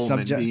Olivia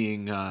Colman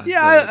being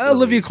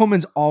Olivia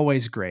Colman's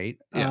always great.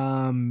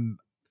 Yeah. And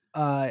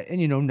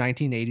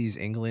 1980s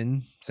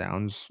England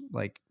sounds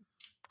like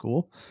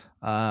cool.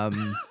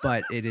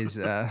 But it is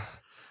I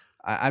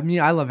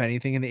mean, I love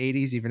anything in the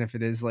 80s, even if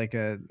it is like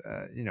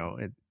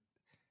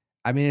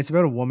it's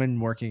about a woman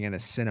working in a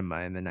cinema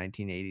in the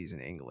 1980s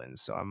in England.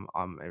 So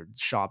I'm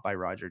shot by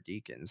Roger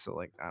Deakins. So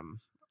like I'm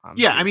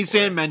I mean,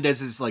 Sam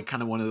Mendes is like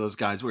kind of one of those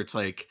guys where it's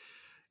like,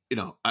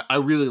 I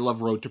really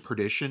love Road to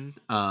Perdition.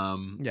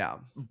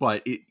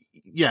 But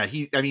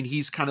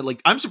he's kind of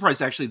like, I'm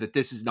surprised actually that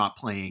this is not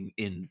playing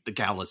in the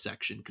gala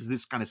section, because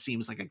this kind of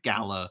seems like a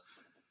gala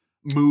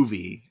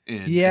movie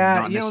and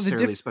not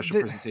necessarily a special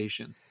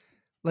presentation.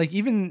 Like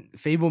even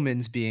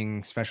Fableman's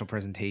being special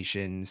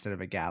presentation instead of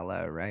a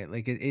gala, right?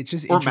 Like it's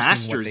just or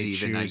Masters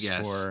even, I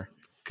guess,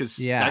 because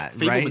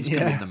Fableman's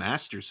kind of in the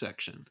Masters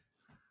section.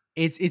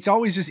 It's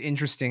always just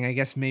interesting. I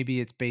guess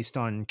maybe it's based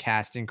on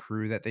cast and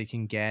crew that they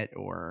can get,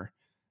 or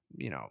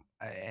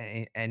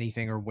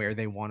anything, or where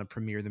they want to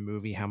premiere the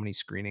movie, how many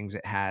screenings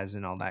it has,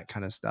 and all that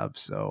kind of stuff.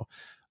 So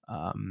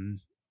I'm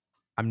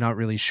not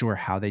really sure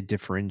how they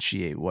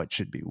differentiate what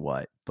should be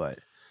what, but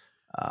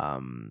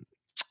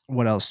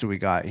what else do we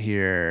got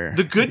here?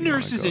 The Good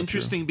Nurse is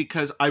interesting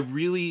because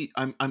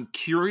I'm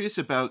curious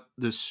about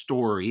the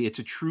story. It's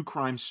a true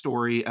crime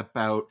story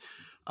about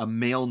a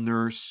male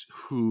nurse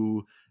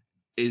who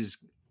is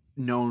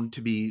known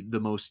to be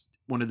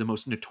one of the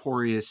most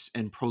notorious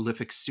and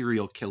prolific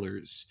serial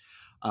killers.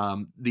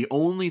 The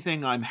only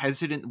thing I'm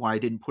hesitant why I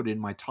didn't put it in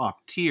my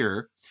top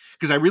tier,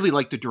 because I really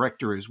like the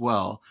director as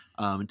well,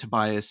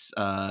 Tobias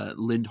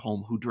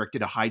Lindholm, who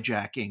directed A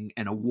Hijacking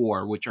and A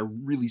War, which are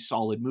really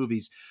solid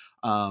movies.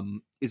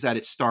 is that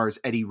it stars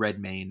Eddie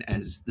Redmayne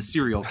as the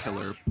serial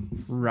killer.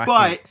 Right.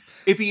 But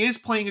if he is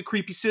playing a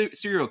creepy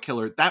serial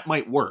killer, that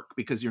might work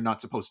because you're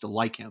not supposed to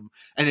like him.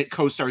 And it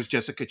co-stars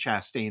Jessica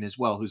Chastain as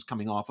well, who's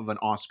coming off of an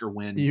Oscar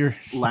win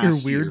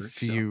last your weird year.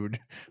 feud.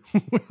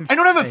 I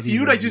don't have a Eddie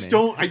feud.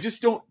 Redmayne. I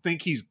just don't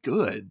think he's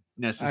good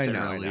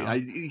necessarily. I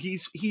know.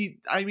 He's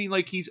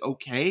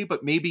okay,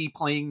 but maybe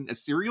playing a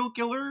serial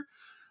killer,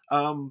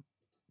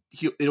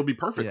 it'll be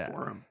perfect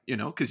for him,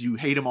 because you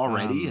hate him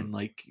already, and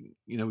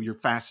you're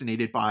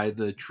fascinated by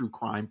the true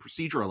crime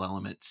procedural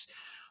elements.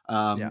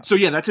 So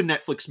that's a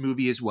Netflix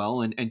movie as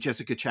well, and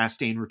Jessica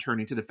Chastain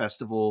returning to the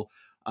festival,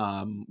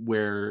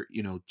 where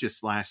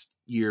just last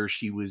year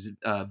she was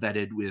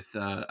vetted with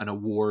an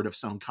award of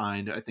some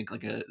kind. I think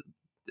like an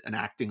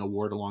acting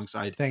award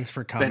alongside Thanks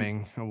for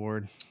Coming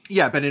award.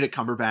 Yeah, Benedict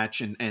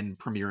Cumberbatch, and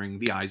premiering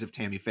The Eyes of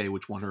Tammy Faye,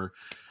 which won her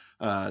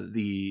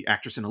the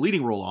actress in a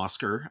leading role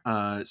Oscar.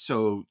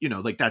 So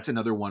that's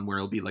another one where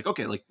it'll be like,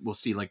 okay, like we'll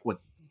see like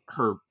what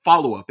her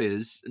follow-up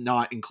is,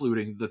 not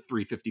including the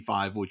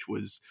 355, which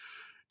was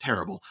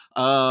terrible.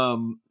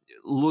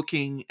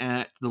 Looking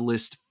at the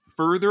list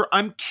further,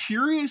 I'm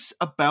curious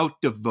about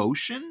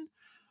Devotion,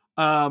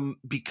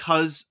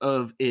 because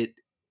of it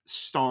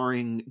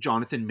starring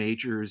Jonathan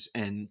Majors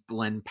and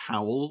Glenn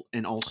Powell,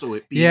 and also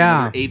it being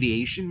another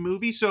aviation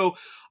movie. So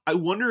I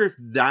wonder if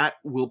that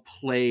will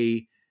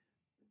play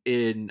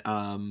in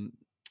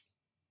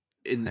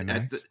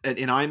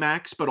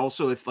IMAX, but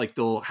also if like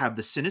they'll have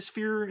the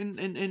Cinesphere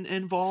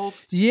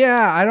involved.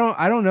 Yeah, I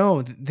don't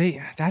know.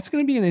 That's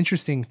going to be an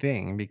interesting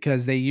thing,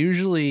 because they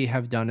usually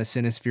have done a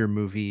Cinesphere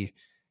movie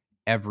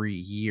every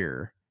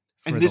year.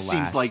 And this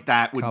seems like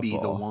that would be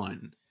the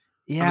one.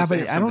 Yeah,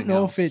 but I don't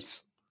know if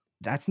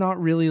that's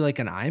not really like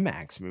an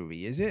IMAX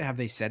movie, is it? Have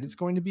they said it's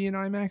going to be an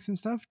IMAX and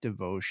stuff?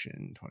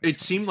 Devotion.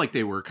 It seemed like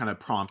they were kind of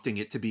prompting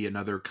it to be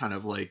another kind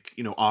of like,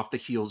 off the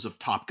heels of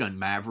Top Gun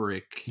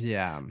Maverick.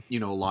 Yeah.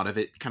 A lot of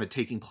it kind of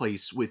taking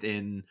place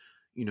within,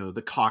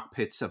 the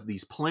cockpits of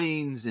these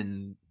planes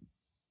and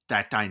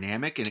that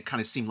dynamic. And it kind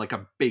of seemed like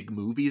a big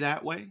movie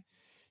that way.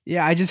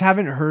 Yeah, I just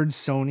haven't heard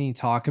Sony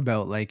talk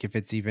about like if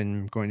it's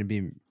even going to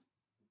be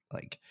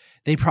like,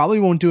 they probably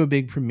won't do a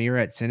big premiere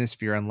at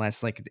Cinesphere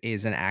unless like it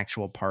is an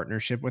actual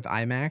partnership with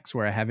IMAX,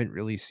 where I haven't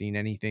really seen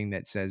anything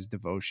that says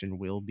Devotion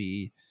will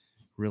be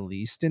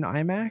released in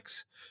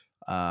IMAX.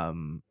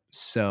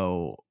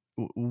 So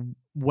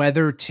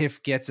whether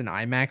TIFF gets an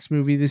IMAX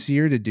movie this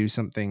year to do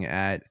something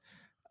at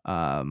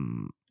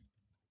Cinesphere,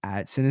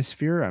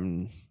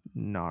 I'm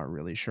not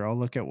really sure. I'll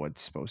look at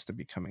what's supposed to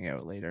be coming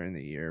out later in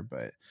the year,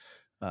 but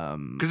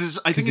because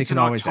I think it's an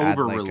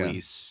October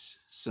release.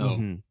 So.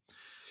 Mm-hmm.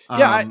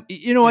 Yeah,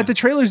 what, the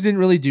trailers didn't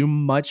really do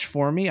much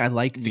for me. I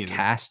like the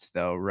cast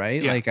though,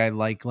 right? Yeah. Like I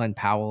like Glenn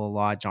Powell a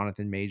lot.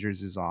 Jonathan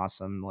Majors is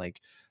awesome. Like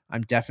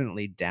I'm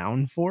definitely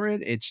down for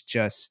it. It's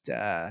just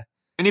and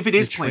if it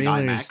is playing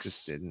IMAX,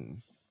 just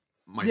didn't.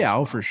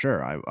 For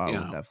sure. I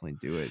will definitely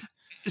do it.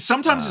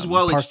 Sometimes as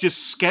well, it's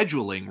just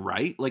scheduling,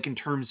 right? Like in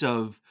terms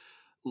of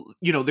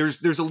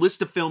there's a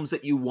list of films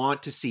that you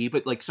want to see,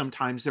 but like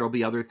sometimes there'll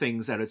be other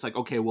things that it's like,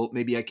 okay, well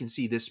maybe I can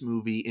see this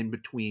movie in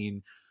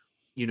between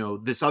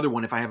this other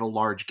one if I have a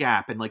large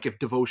gap. And like if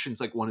Devotion's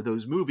like one of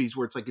those movies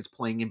where it's like it's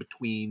playing in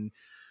between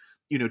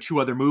two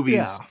other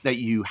movies that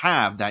you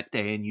have that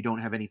day, and you don't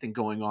have anything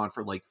going on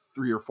for like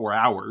 3 or 4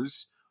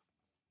 hours,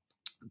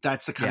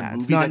 that's the kind of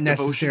movie it's not that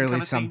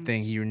necessarily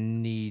something you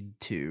need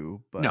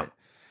to, but no.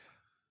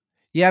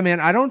 Yeah, man,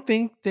 I don't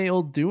think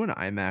they'll do an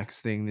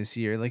IMAX thing this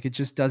year. Like, it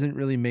just doesn't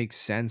really make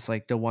sense.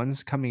 Like, the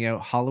ones coming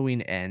out,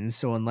 Halloween ends,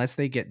 so unless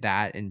they get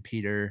that and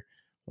Peter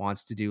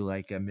wants to do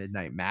like a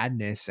Midnight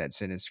Madness at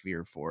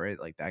Cinesphere for it,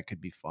 like that could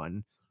be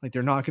fun. Like,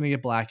 they're not going to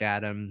get Black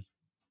Adam.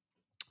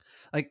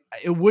 Like,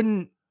 it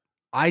wouldn't.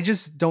 I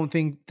just don't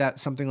think that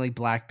something like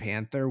Black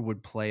Panther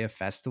would play a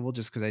festival,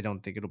 just because I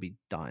don't think it'll be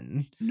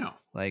done. No,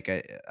 I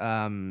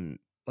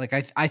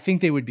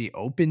think they would be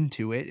open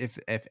to it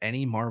if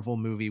any Marvel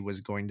movie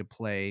was going to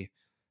play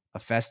a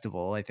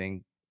festival. I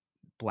think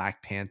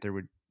Black Panther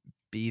would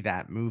be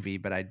that movie,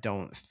 but I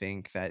don't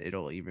think that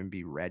it'll even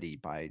be ready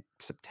by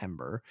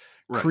September.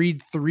 Right.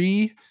 Creed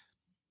 3,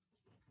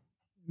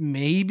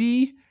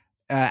 maybe.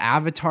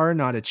 Avatar,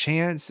 not a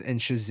chance, and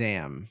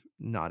Shazam,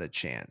 not a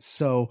chance.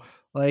 So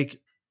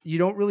like, you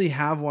don't really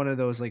have one of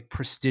those like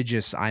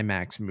prestigious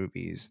IMAX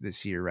movies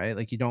this year, right?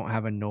 Like, you don't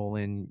have a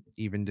Nolan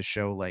even to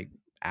show like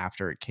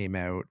after it came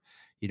out.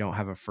 You don't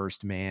have a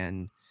First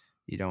Man.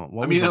 You don't.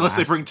 Unless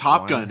they bring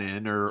Top Gun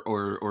in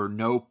or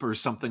Nope or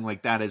something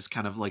like that as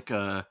kind of like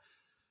a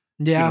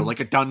like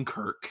a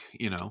Dunkirk.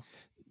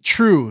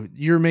 True,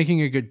 you're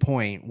making a good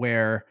point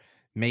where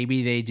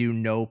maybe they do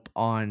Nope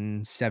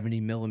on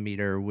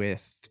 70mm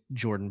with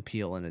Jordan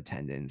Peele in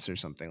attendance or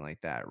something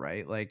like that,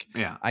 right? Like,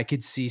 I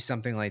could see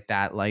something like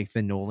that, like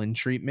the Nolan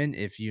treatment,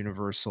 if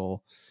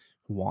Universal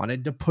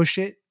wanted to push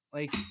it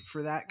like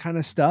for that kind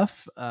of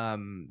stuff.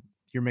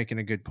 You're making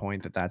a good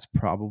point that that's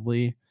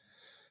probably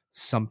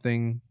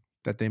something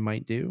that they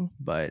might do,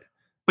 but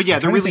yeah,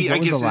 they're really, I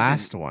guess, the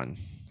last one.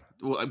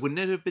 Well, wouldn't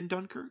it have been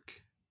Dunkirk?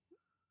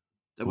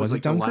 That Was it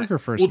like the Dunkirk or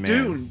First well,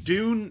 Man?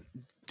 Dune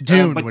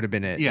Dune but would have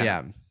been it. yeah.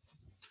 Yeah.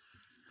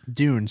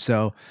 Dune.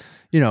 So,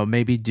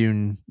 maybe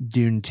Dune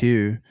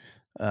 2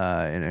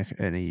 in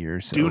a year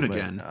or so. Dune but,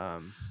 again.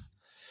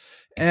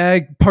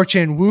 Park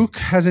Chan-wook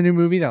has a new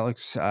movie that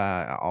looks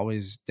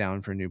always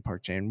down for new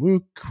Park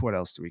Chan-wook. What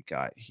else do we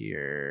got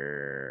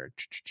here?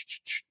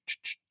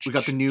 We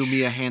got the new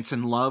Mia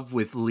Hansen Love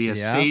with Leah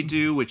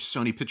Seydoux, which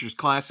Sony Pictures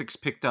Classics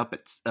picked up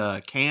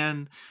at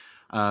Cannes.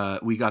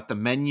 We got The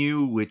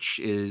Menu, which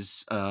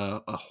is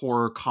a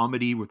horror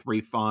comedy with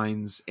Ralph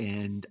Fiennes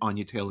and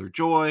Anya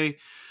Taylor-Joy.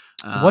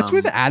 What's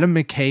with Adam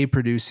McKay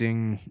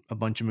producing a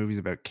bunch of movies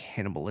about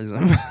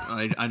cannibalism?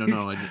 I don't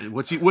know.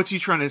 What's he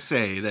trying to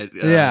say? That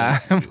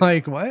yeah, I'm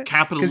like, what?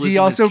 Capitalism Because he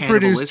also is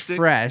produced cannibalistic?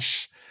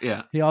 Fresh.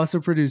 Yeah. He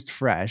also produced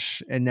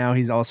Fresh, and now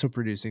he's also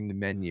producing The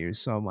Menu.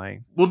 So I'm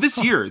like, well,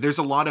 this year there's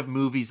a lot of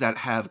movies that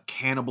have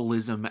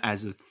cannibalism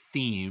as a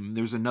theme.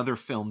 There's another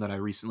film that I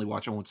recently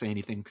watched. I won't say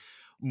anything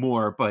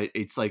more, but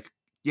it's like,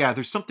 yeah,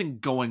 there's something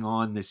going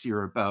on this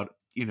year about,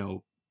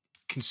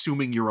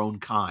 consuming your own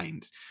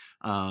kind.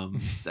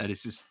 That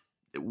is just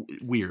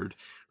weird.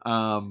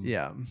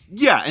 yeah.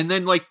 And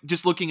then like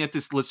just looking at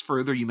this list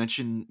further, you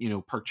mentioned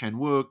Park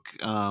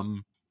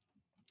Chan-wook.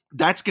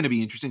 That's going to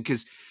be interesting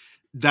because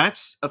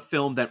that's a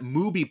film that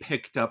Mubi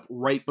picked up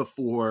right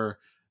before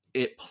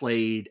it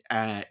played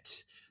at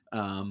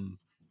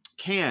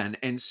Cannes,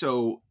 and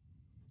so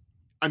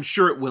I'm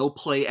sure it will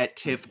play at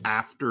TIFF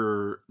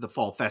after the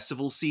fall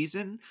festival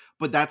season.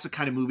 But that's a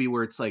kind of movie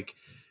where it's like,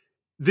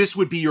 this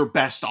would be your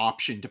best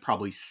option to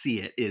probably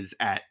see it is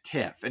at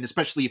TIFF, and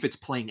especially if it's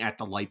playing at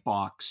the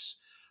Lightbox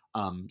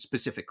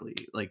specifically.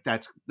 Like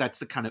that's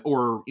the kind of,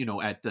 or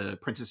at the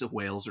Princess of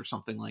Wales or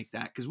something like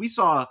that, because we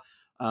saw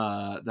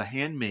The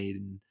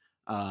Handmaiden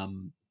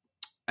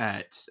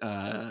at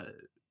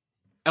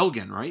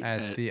Elgin, right?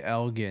 At the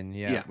Elgin,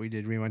 yeah, we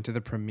did. We went to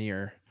the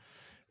premiere.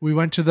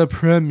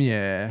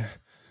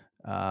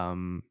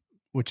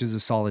 Which is a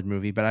solid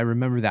movie, but I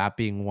remember that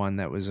being one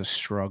that was a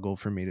struggle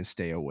for me to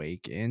stay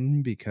awake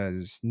in,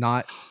 because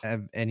not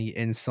of any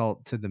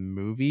insult to the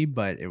movie,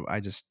 but it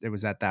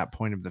was at that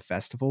point of the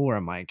festival where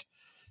I'm like,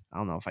 I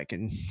don't know if I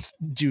can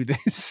do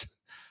this.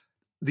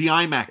 The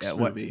IMAX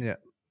movie.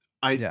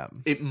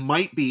 It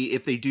might be,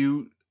 if they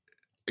do.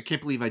 I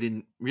can't believe I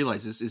didn't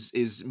realize this,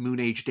 is Moon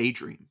Age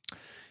Daydream.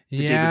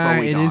 Yeah,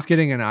 it is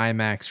getting an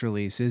IMAX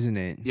release, isn't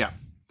it? Yeah.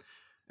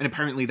 And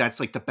apparently that's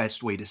like the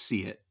best way to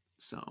see it.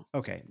 So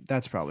okay,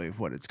 that's probably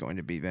what it's going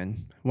to be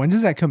then. When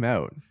does that come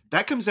out?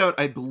 That comes out,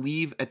 I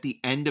believe, at the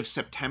end of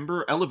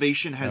September.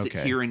 Elevation has it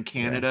here in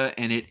Canada,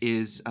 and it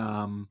is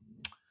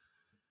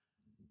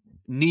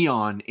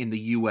Neon in the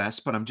US,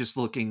 but I'm just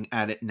looking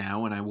at it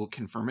now, and I will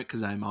confirm it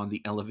because I'm on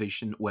the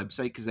Elevation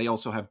website, because they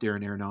also have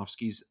Darren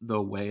Aronofsky's The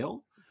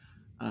Whale.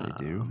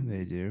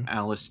 They do.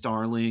 Alice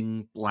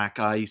Darling, Black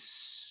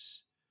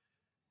Ice,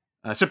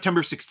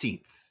 September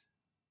 16th.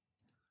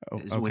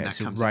 Is when that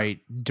comes out.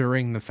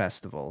 During the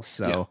festival.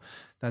 So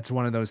that's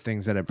one of those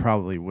things that it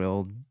probably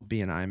will be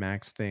an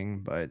IMAX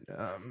thing, but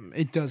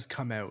it does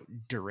come out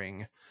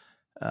during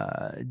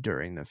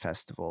the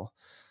festival.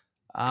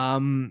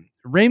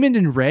 Raymond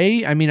and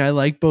Ray, I mean, I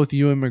like both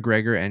Ewan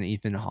McGregor and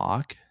Ethan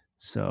Hawke,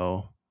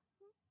 so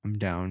I'm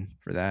down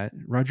for that.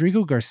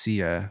 Rodrigo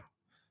Garcia,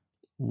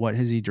 what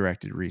has he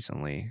directed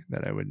recently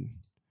that I would...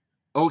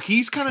 Oh,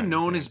 he's kind of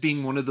known as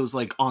being one of those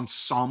like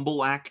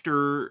ensemble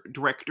actor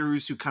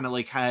directors who kind of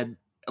like had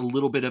a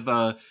little bit of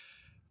a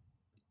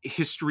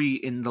history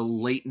in the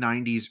late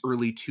 90s,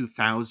 early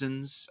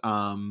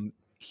 2000s.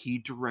 He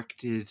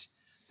directed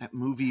that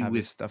movie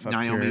with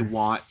Naomi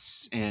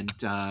Watts and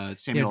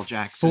Samuel L.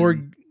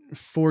 Jackson.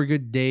 Four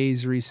Good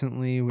Days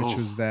recently, which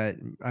was that,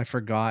 I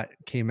forgot,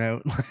 came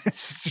out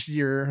last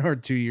year or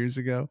 2 years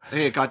ago.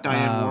 Hey, it got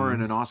Diane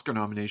Warren an Oscar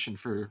nomination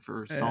for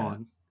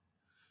song.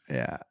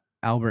 Yeah.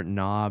 Albert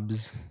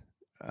Nobbs.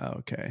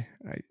 Okay.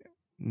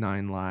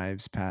 9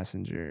 Lives,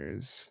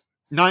 Passengers.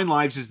 9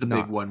 Lives is the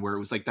big one where it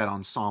was like that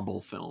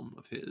ensemble film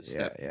of his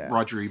that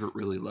Roger Ebert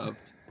really loved.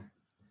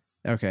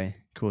 Okay,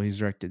 cool. He's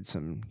directed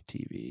some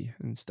TV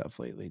and stuff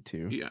lately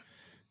too. Yeah.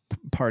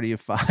 Party of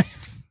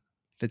Five.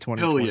 The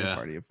 2020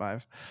 Party of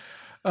Five.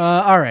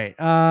 All right.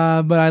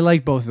 But I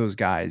like both of those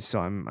guys, so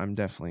I'm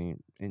definitely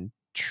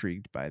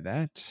intrigued by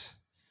that.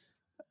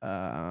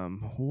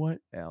 What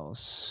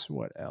else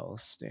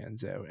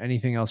stands out?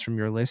 Anything else from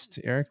your list,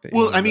 Eric?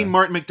 Well, I mean,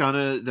 Martin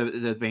McDonagh,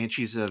 the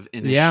Banshees of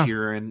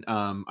Inisherin,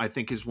 I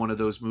think is one of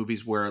those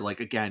movies where,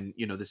 like, again,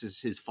 this is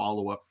his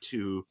follow-up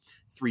to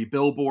Three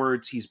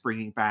Billboards. He's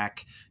bringing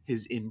back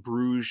his In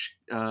Bruges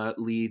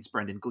leads,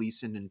 Brendan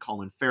Gleeson and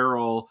Colin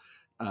Farrell.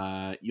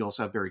 You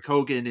also have Barry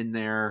Keoghan in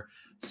there.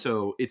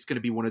 So it's going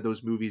to be one of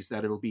those movies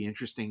that it'll be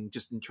interesting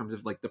just in terms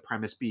of like the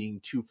premise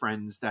being two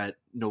friends that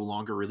no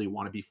longer really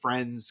want to be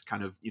friends,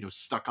 kind of,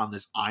 stuck on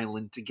this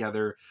island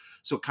together.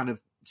 So it kind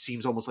of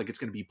seems almost like it's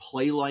going to be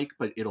play-like,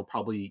 but it'll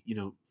probably,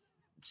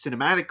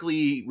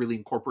 cinematically really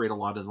incorporate a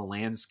lot of the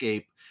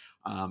landscape.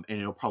 And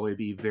it'll probably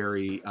be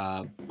very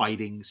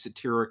biting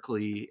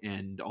satirically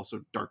and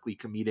also darkly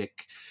comedic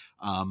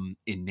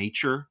in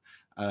nature.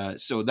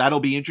 So that'll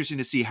be interesting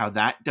to see how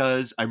that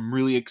does. I'm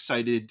really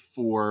excited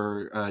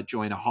for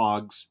Joanna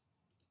Hogg's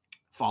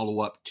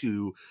follow-up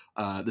to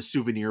The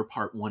Souvenir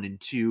Part 1 and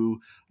 2,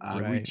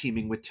 Right.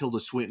 reteaming with Tilda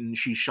Swinton.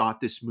 She shot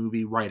this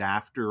movie right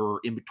after or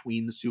in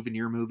between the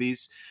Souvenir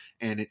movies,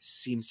 and it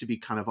seems to be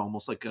kind of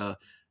almost like a,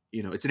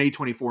 it's an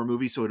A24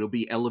 movie, so it'll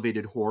be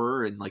elevated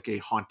horror and like a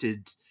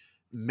haunted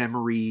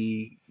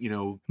memory,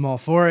 I'm all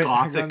for it. I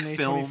got gothic an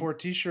film. A24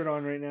 t-shirt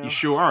on right now. You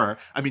sure are.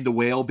 I mean, The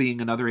Whale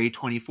being another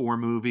A24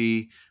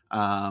 movie.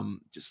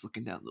 Just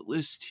looking down the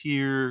list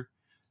here.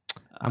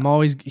 I'm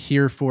always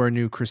here for a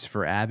new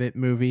Christopher Abbott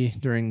movie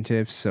during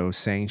TIFF. So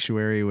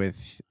Sanctuary with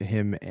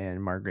him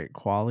and Margaret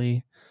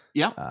Qualley.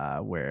 Yeah.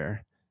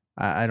 Where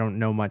I don't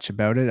know much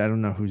about it. I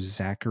don't know who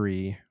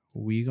Zachary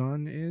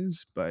Wigon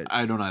is, but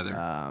I don't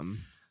either.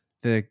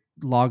 The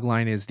log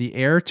line is the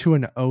heir to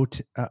an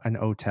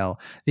hotel,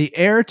 the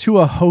heir to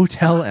a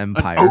hotel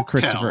empire,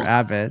 Christopher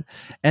Abbott,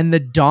 and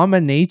the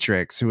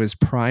dominatrix who has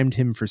primed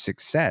him for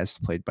success,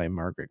 played by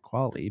Margaret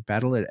Qualley,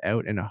 battle it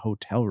out in a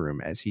hotel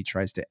room as he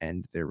tries to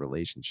end their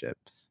relationship.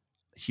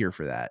 Here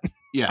for that.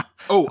 Yeah.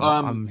 Oh,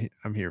 I'm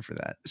here for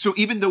that. So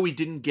even though we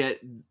didn't get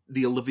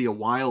the Olivia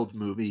Wilde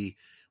movie,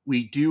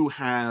 we do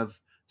have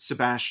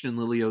Sebastian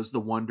Lelio's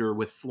The Wonder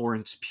with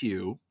Florence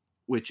Pugh,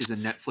 which is a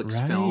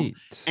Netflix film,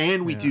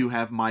 and we do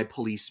have My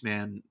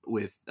Policeman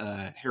with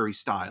Harry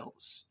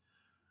Styles.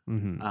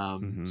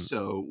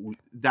 So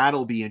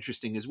that'll be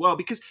interesting as well,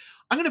 because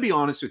I'm going to be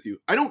honest with you,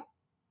 I don't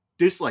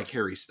dislike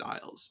Harry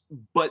Styles,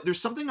 but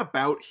there's something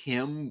about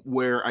him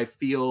where I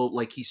feel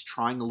like he's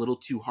trying a little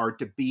too hard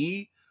to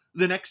be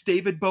the next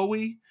David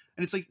Bowie,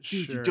 and it's like,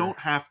 dude, you don't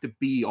have to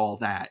be all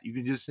that. You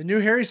can just... The new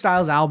Harry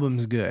Styles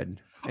album's good.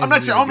 I'm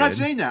not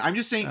saying that. I'm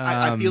just saying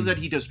I feel that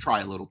he does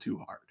try a little too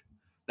hard.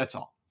 That's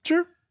all.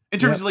 Sure. In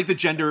terms of like the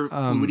gender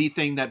fluidity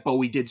thing that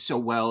Bowie did so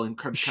well and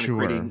kind of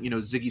creating,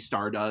 Ziggy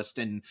Stardust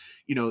and,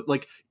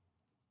 like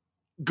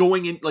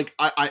going in, like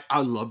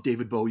I love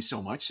David Bowie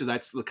so much. So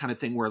that's the kind of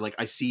thing where like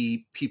I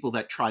see people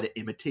that try to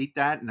imitate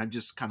that. And I'm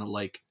just kind of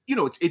like,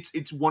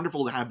 it's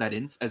wonderful to have that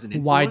as an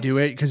influence. Why do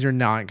it? Because you're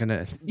not going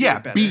to. Yeah.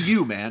 Be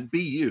you, man.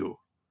 Be you.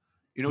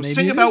 Maybe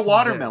sing about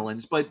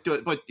watermelons, but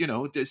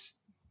just,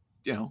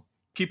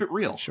 keep it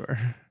real. Sure.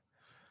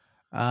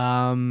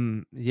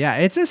 Yeah,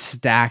 it's a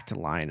stacked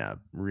lineup,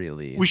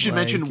 really. We should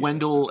mention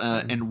Wendell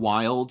and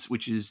Wild,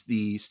 which is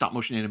the stop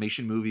motion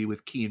animation movie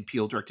with Key and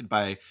Peele, directed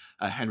by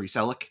Henry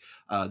Selick,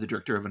 the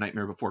director of A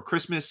Nightmare Before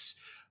Christmas.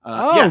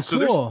 So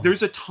cool.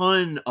 there's a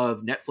ton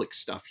of Netflix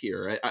stuff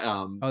here.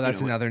 That's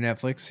another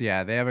Netflix.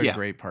 Yeah, they have a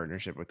great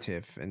partnership with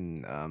TIFF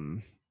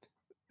and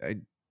a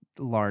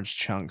large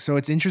chunk. So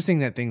it's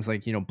interesting that things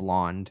like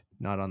Blonde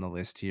not on the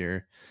list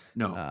here.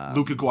 No,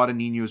 Luca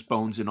Guadagnino's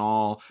Bones and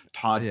All,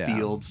 Todd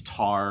Field's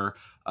Tar,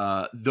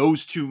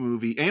 those two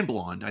movies, and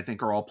Blonde, I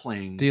think, are all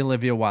playing. The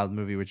Olivia Wilde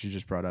movie, which you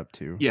just brought up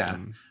too. Yeah,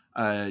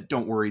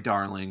 Don't Worry,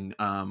 Darling,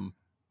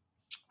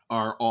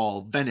 are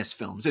all Venice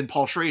films, and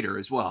Paul Schrader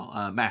as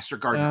well, Master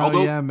Gardener.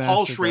 Although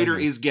Paul Schrader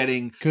is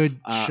getting could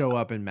show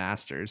up in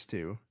Masters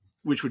too,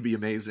 which would be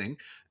amazing,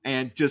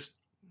 and just.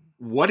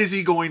 What is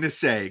he going to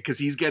say? Because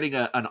he's getting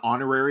an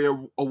honorary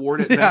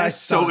award at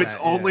Venice, so it's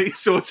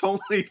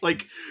only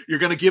like you're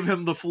going to give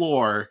him the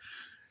floor.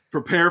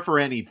 Prepare for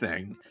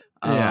anything.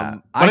 I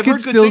could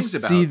still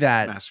see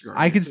that.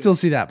 I could still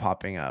see that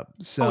popping up.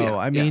 So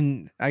I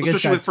mean, I guess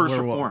especially with First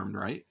Reformed,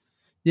 right?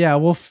 Yeah,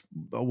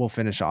 we'll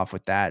finish off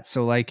with that.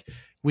 So like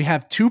we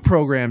have two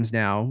programs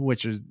now,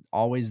 which is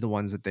always the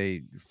ones that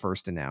they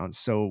first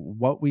announced. So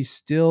what we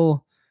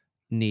still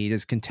need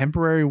is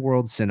Contemporary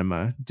World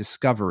Cinema,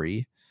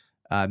 Discovery.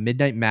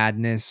 Midnight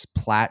Madness,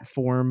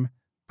 Platform,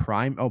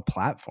 Prime. Oh,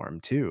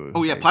 Platform too.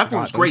 Oh yeah,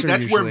 Platform's great.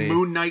 That's where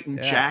Moon Knight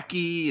and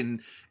Jackie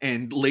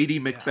and Lady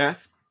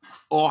Macbeth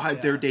all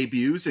had their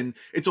debuts, and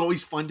it's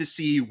always fun to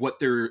see what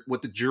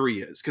the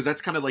jury is, because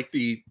that's kind of like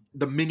the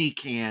mini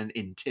can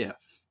in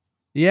TIFF.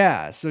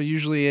 Yeah, so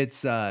usually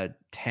it's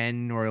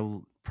 10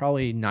 or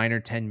probably 9 or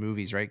 10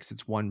 movies, right? Because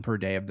it's one per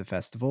day of the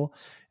festival,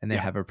 and they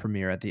have a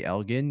premiere at the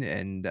Elgin,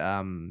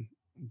 and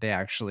they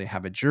actually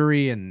have a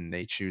jury and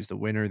they choose the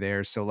winner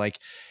there. So like,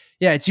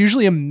 yeah, it's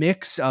usually a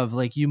mix of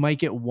like, you might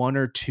get one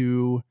or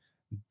two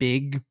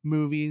big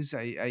movies.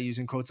 I use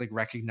in quotes like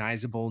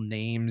recognizable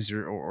names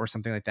or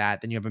something like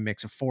that. Then you have a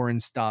mix of foreign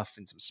stuff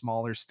and some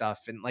smaller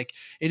stuff. And like,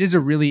 it is a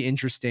really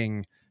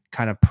interesting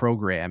kind of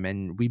program.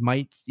 And we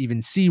might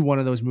even see one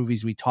of those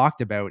movies we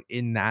talked about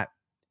in that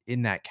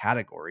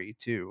category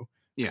too.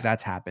 Because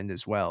that's happened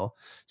as well.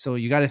 So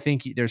you got to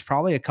think there's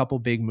probably a couple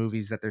big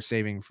movies that they're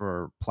saving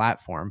for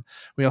Platform.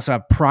 We also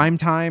have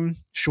Primetime,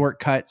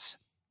 Shortcuts,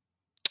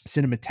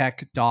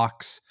 Cinematheque,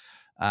 Docs,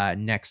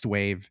 Next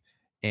Wave,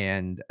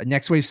 and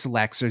Next Wave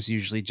Selects. There's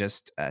usually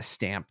just a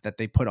stamp that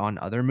they put on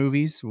other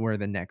movies where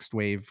the Next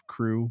Wave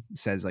crew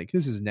says like,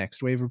 this is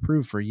Next Wave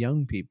approved for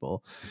young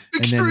people.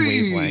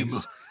 Extreme! And then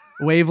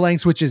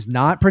Wavelengths, which is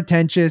not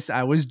pretentious.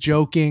 I was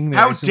joking.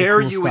 How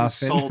dare you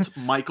insult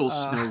Michael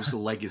Snow's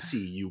legacy,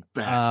 you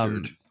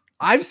bastard.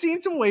 I've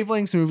seen some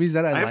Wavelengths movies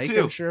that I like.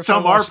 too. I'm sure if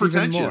Some I are watched even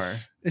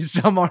pretentious. more.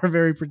 Some are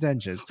very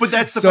pretentious. But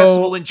that's the So-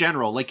 festival in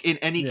general. Like in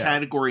any Yeah.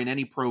 category, in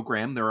any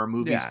program, there are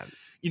movies. Yeah,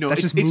 You know,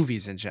 that's it's just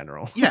movies in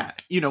general. Yeah,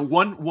 you know,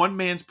 one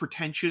man's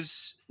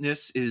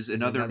pretentiousness is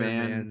another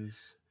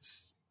man's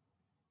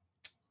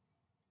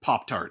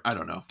Pop-Tart. I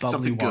don't know. Bubbly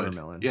Something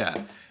watermelon. good.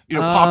 Yeah. You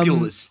know,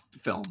 populist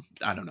film.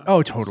 I don't know.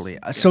 Oh, totally.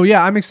 So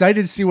yeah, I'm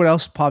excited to see what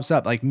else pops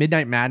up. Like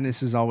Midnight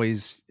Madness is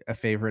always a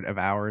favorite of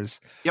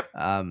ours. Yep.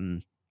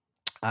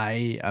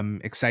 I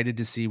am excited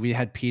to see. We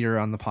had Peter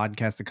on the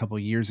podcast a couple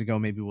years ago.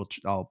 Maybe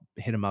I'll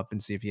hit him up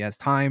and see if he has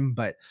time.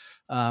 But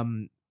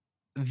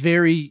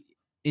very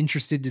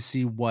interested to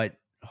see what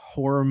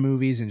horror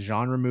movies and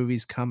genre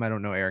movies come. I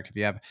don't know, Eric, if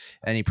you have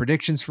any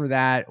predictions for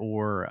that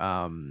or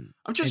I'm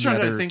just any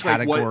trying to other think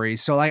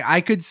categories. So like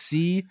I could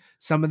see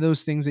some of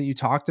those things that you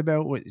talked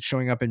about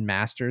showing up in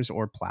Masters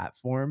or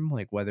Platform,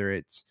 like whether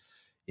it's,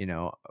 you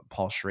know,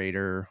 Paul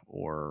Schrader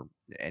or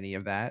any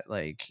of that.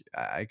 Like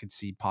I could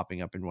see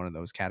popping up in one of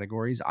those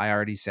categories. I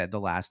already said The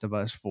Last of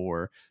Us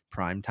for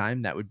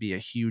primetime. That would be a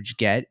huge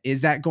get.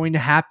 Is that going to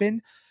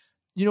happen?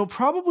 You know,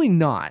 probably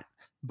not.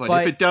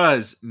 But if it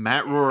does,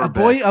 Matt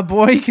Rohrbach. A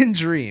boy can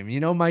dream. You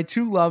know, my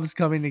two loves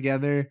coming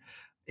together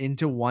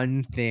into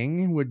one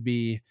thing would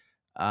be,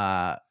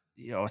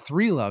 you know,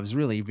 three loves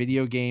really: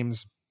 video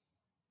games,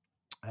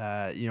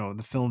 you know,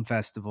 the film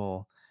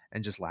festival,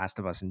 and just Last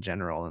of Us in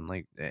general, and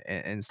like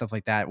and stuff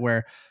like that.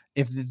 Where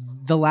if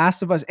the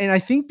Last of Us, and I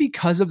think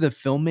because of the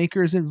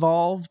filmmakers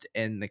involved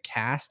and the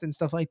cast and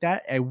stuff like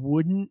that, I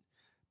wouldn't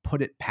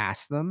put it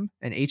past them.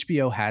 And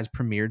HBO has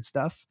premiered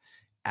stuff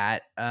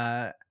at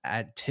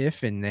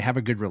TIFF, and they have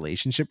a good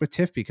relationship with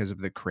TIFF because of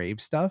the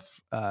Crave stuff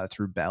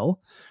through Bell.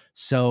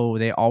 So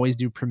they always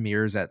do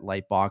premieres at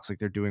Lightbox. Like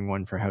they're doing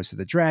one for House of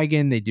the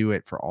Dragon. They do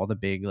it for all the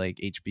big like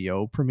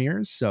HBO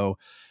premieres. So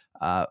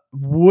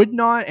would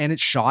not, and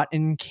it's shot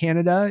in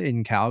Canada,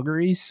 in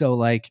Calgary. So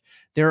like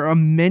there are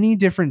many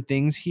different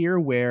things here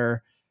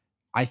where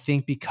I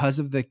think because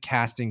of the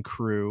cast and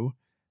crew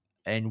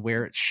and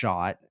where it's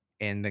shot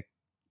and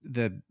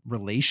the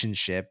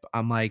relationship,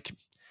 I'm like,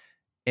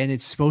 and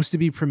it's supposed to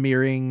be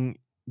premiering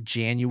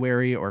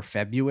January or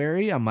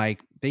February. I'm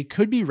like, they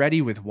could be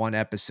ready with one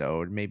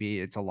episode. Maybe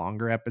it's a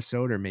longer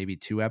episode or maybe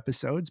two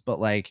episodes, but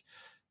like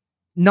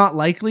not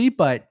likely,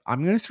 but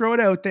I'm going to throw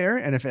it out there.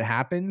 And if it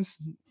happens,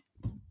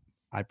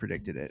 I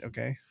predicted it.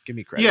 Okay. Give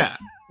me credit. Yeah.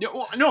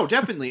 Well, no,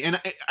 definitely.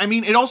 And I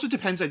mean, it also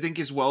depends, I think,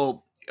 as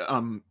well,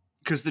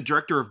 because the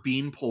director of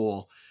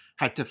Beanpole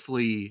had to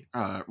flee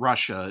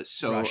Russia.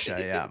 So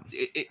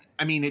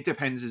I mean, it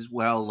depends as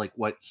well, like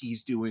what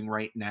he's doing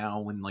right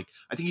now. And like,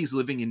 I think he's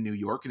living in New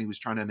York, and he was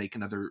trying to make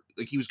another,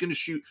 like he was going to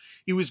shoot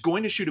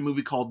a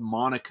movie called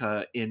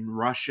Monica in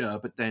Russia,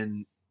 but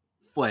then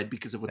fled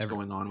because of what's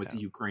going on with the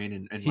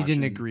Ukraine and he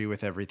didn't agree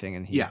with everything,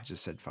 and he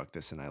just said fuck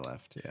this, and I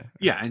left.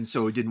 And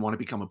so he didn't want to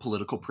become a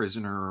political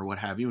prisoner or what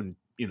have you. And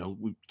you know,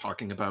 we're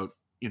talking about,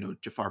 you know,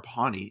 Jafar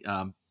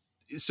Pahani,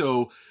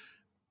 so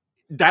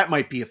that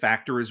might be a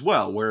factor as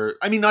well, where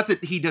I mean, not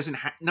that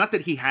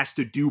he has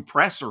to do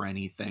press or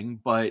anything,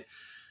 but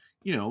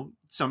you know,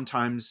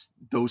 sometimes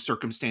those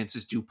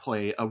circumstances do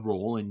play a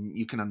role, and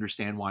you can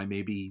understand why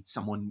maybe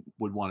someone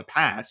would want to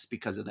pass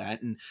because of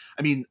that. And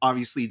I mean,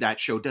 obviously that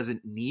show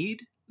doesn't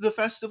need the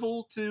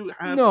festival to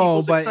have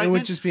people's excitement. It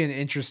would just be an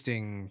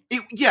interesting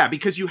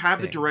because you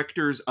have the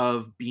directors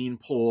of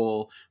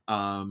Beanpole,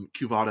 Kuvada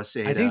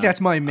Seda, I think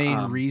that's my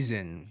main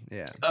reason.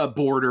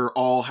 Border,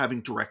 all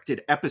having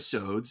directed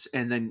episodes,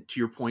 and then to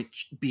your point,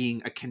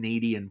 being a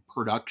Canadian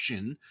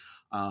production,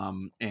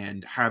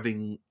 and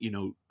having, you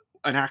know,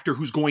 an actor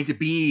who's going to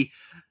be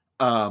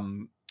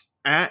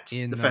at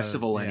the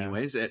festival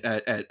anyways, at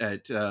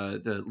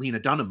the Lena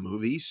Dunham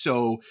movie.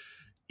 So,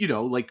 you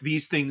know, like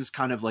these things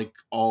kind of like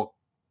all,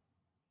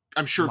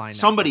 I'm sure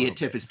somebody at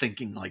TIFF is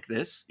thinking like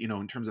this, you know,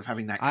 in terms of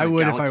having that kind I of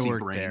would galaxy if I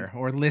worked brain. there,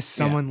 or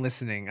someone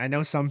listening. I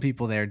know some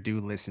people there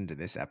do listen to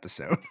this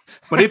episode.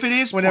 But if it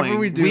is whenever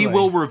playing, we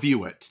will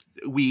review it.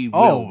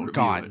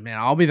 Man,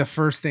 I'll be the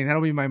first thing.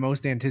 That'll be my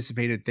most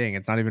anticipated thing.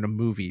 It's not even a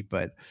movie,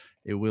 but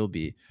it will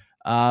be.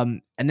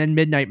 And then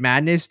Midnight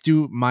Madness.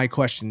 My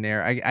question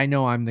there. I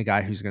know I'm the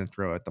guy who's going to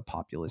throw out the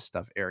populist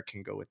stuff. Eric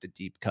can go with the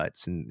deep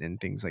cuts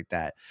and things like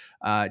that.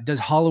 Does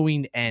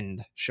Halloween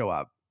End show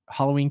up?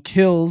 Halloween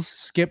Kills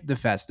skipped the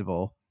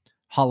festival.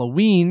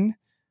 Halloween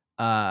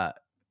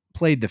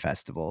played the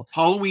festival.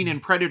 Halloween and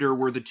Predator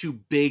were the two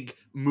big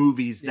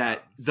movies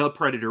that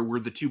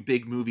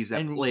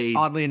played.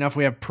 Oddly enough,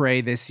 we have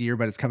Prey this year,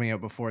 but it's coming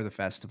out before the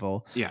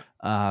festival. Yeah.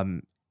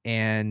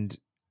 And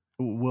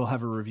we'll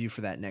have a review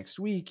for that next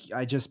week.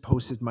 I just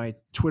posted my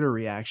Twitter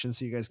reaction,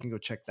 so you guys can go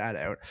check that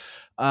out.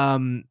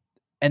 And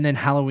then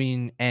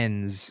Halloween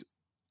Ends.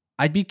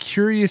 I'd be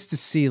curious to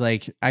see,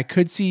 like, I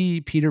could see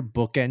Peter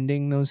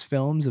bookending those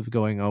films of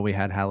going, oh, we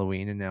had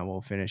Halloween and now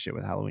we'll finish it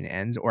with Halloween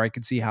Ends. Or I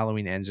could see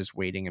Halloween Ends just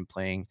waiting and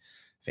playing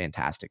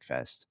Fantastic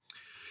Fest.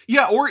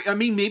 Yeah, or I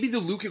mean, maybe the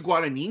Luca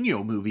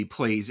Guadagnino movie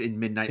plays in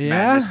Midnight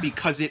Madness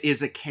because it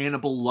is a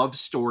cannibal love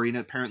story, and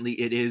apparently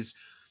it is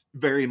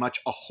very much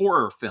a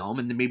horror film,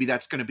 and then maybe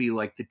that's going to be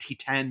like the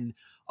T10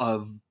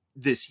 of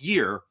this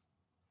year.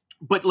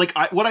 But like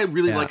what I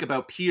really like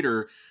about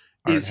Peter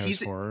art is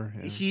house horror.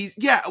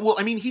 well,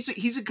 I mean,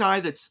 he's a guy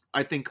that's,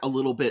 I think, a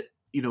little bit,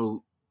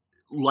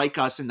 like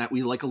us, in that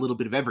we like a little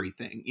bit of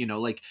everything.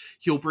 Like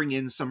he'll bring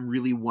in some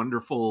really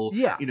wonderful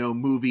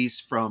movies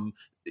from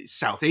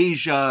South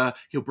Asia.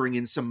 He'll bring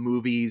in some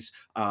movies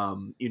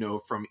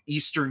from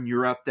Eastern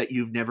Europe that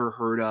you've never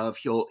heard of.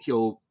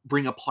 He'll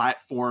bring a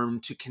platform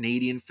to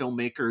Canadian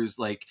filmmakers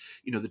like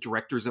the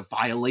directors of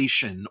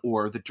Violation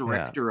or the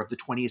director of the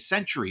 20th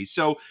Century.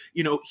 So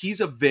he's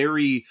a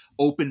very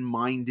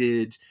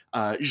open-minded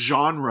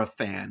genre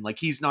fan. Like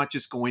he's not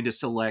just going to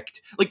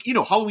select, like,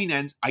 Halloween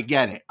Ends. I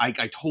get it. I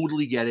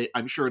totally get it.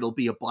 I'm sure it'll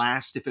be a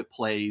blast if it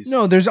plays.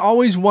 No, there's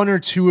always one or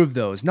two of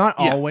those. Not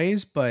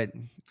always, but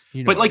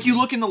but like you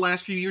look in the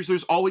last few years,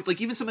 there's always, like,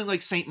 even something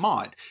like Saint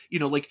Maud,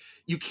 like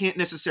you can't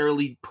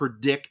necessarily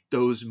predict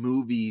those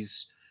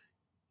movies,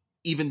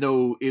 even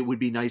though it would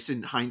be nice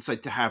in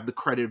hindsight to have the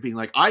credit of being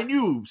like, I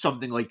knew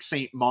something like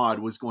Saint Maud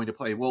was going to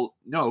play. Well,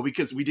 no,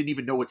 because we didn't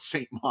even know what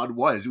Saint Maud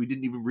was. We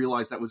didn't even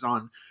realize that was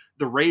on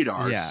the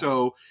radar. Yeah.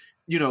 So,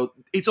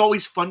 it's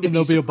always fun to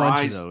be surprised. There'll be a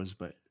bunch of those,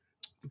 but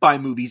by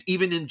movies,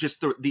 even in just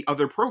the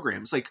other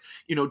programs. Like,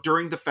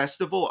 during the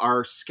festival,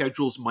 our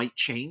schedules might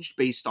change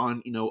based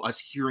on, us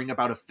hearing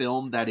about a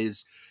film that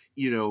is,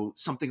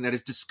 something that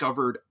is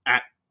discovered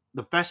at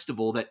the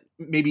festival that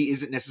maybe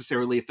isn't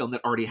necessarily a film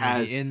that already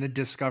has in the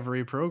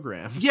Discovery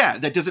program. Yeah,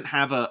 that doesn't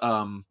have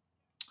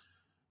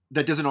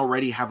that doesn't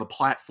already have a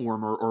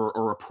platform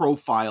or a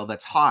profile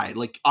that's high.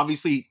 Like,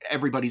 obviously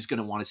everybody's going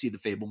to want to see The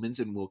Fabelmans,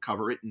 and we'll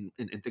cover it and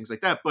things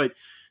like that. But,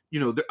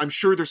 I'm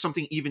sure there's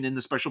something even in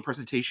the special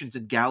presentations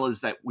and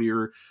galas that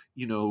we're,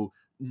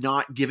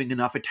 not giving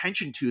enough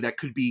attention to that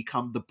could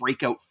become the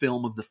breakout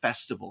film of the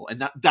festival.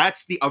 And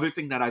that's the other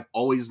thing that I've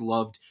always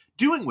loved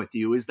doing with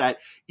you, is that,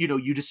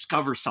 you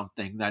discover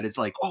something that is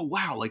like, oh,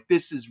 wow, like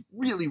this is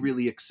really,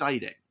 really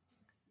exciting.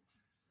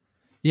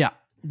 Yeah.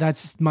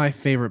 That's my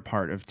favorite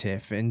part of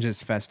TIFF and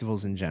just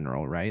festivals in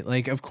general, right?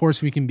 Like, of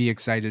course, we can be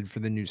excited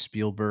for the new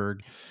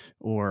Spielberg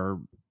or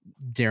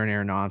Darren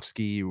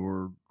Aronofsky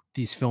or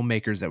these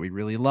filmmakers that we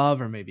really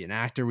love, or maybe an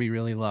actor we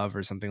really love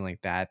or something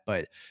like that.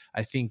 But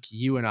I think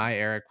you and I,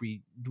 Eric,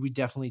 we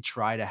definitely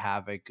try to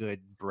have a good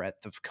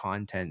breadth of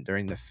content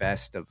during the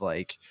fest of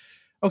like,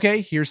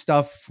 okay, here's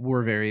stuff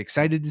we're very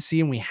excited to see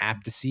and we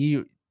have to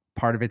see.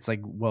 Part of it's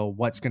like, well,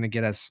 what's going to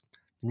get us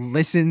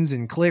listens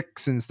and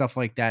clicks and stuff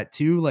like that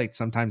too. Like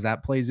sometimes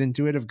that plays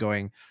into it of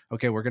going,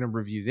 okay, we're going to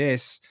review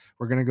this.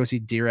 We're going to go see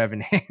Dear Evan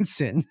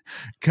Hansen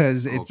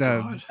because it's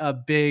a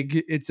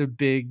big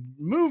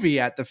movie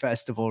at the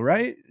festival,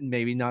 right?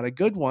 Maybe not a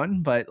good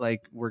one, but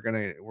like we're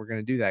going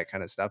to do that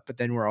kind of stuff. But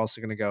then we're also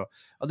going to go,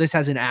 oh, this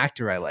has an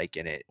actor I like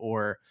in it,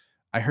 or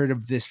I heard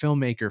of this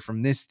filmmaker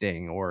from this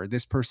thing, or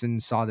this person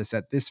saw this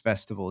at this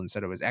festival and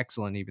said it was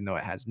excellent, even though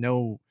it has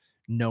no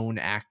known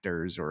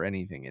actors or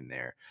anything in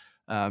there.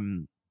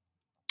 And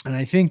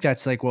I think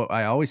that's like what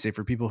I always say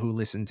for people who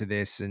listen to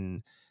this,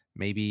 and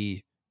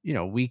maybe,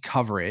 we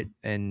cover it,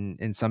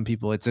 and some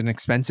people, it's an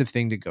expensive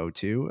thing to go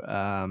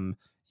to.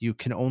 You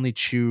can only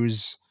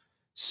choose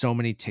so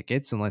many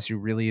tickets unless you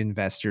really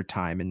invest your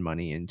time and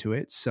money into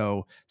it.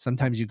 So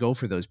sometimes you go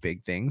for those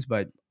big things,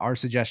 but our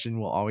suggestion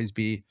will always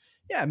be,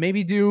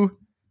 maybe do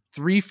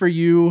 3 for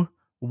you,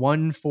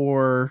 1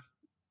 for,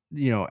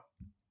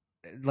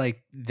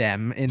 like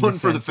them in One the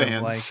for the sense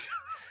fans. of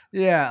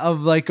like,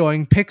 of like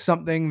going, pick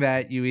something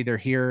that you either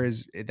hear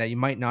is that you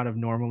might not have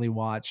normally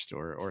watched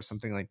or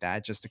something like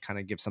that, just to kind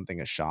of give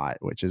something a shot,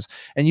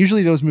 and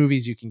usually those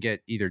movies you can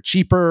get either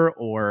cheaper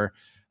or,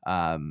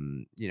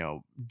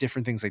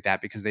 different things like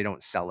that, because they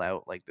don't sell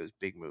out like those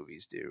big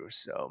movies do.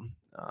 So,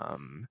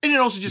 and it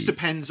also just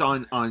depends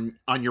on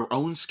your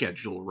own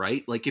schedule,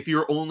 right? Like if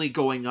you're only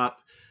going up,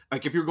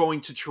 like if you're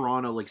going to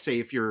Toronto, like say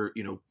if you're,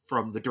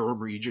 from the Durham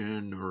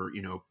region or,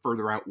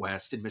 further out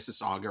west in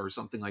Mississauga or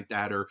something like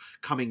that, or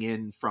coming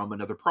in from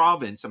another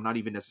province, I'm not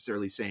even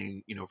necessarily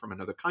saying, from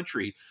another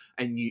country,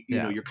 and you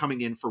know, you're coming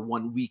in for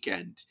one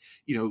weekend,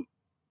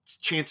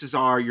 chances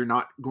are you're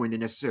not going to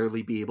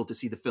necessarily be able to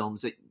see the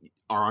films that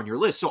are on your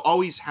list. So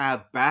always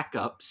have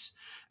backups,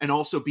 and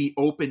also be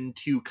open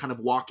to kind of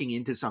walking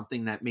into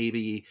something that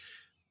maybe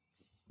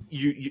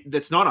you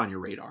that's not on your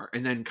radar,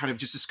 and then kind of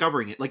just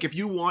discovering it. Like if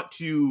you want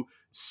to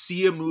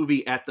see a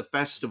movie at the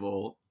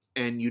festival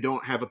and you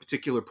don't have a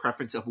particular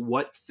preference of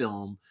what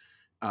film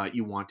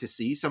you want to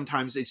see,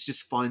 sometimes it's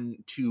just fun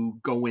to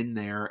go in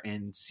there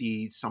and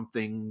see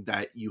something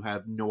that you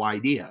have no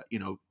idea,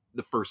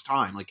 the first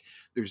time. Like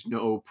there's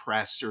no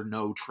press or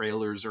no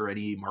trailers or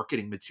any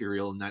marketing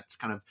material, and that's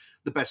kind of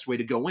the best way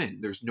to go in.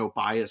 There's no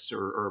bias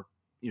or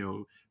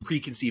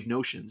preconceived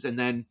notions. And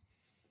then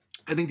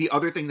I think the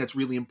other thing that's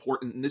really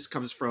important, and this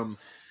comes from,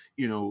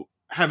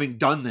 having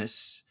done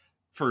this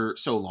for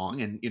so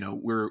long, and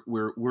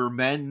we're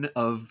men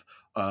of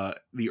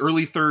the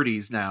early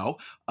 30s now.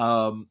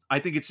 I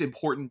think it's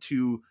important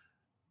to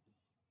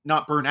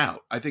not burn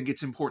out. I think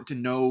it's important to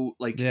know,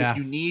 like, Yeah.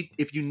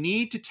 if you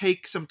need to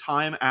take some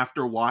time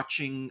after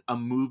watching a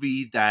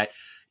movie that,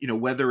 you know,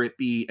 whether it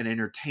be an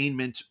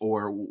entertainment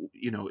or,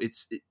 you know,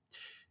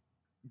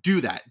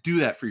 do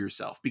that for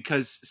yourself,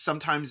 because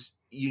sometimes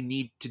you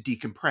need to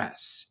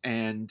decompress,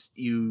 and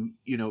you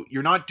know,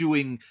 you're not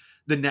doing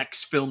the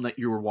next film that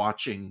you're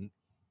watching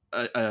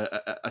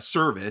a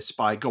service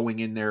by going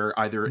in there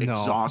either No.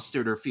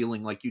 exhausted or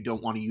feeling like you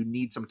don't want to. You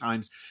need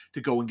sometimes to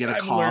go and get a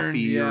I've learned,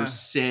 coffee or yeah.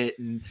 sit,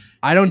 and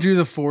I don't do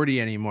the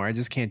 40 anymore. I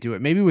just can't do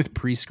it. Maybe with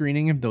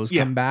pre-screening, if those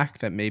Yeah. come back,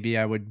 that maybe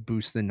I would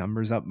boost the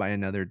numbers up by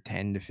another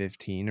 10 to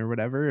 15 or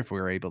whatever if we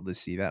were able to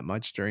see that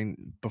much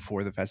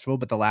before the festival.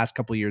 But the last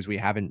couple of years, we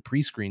haven't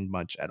pre-screened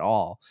much at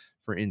all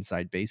for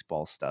inside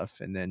baseball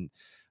stuff. And then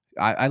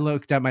I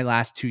looked at my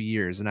last 2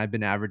 years, and I've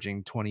been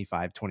averaging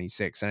 25,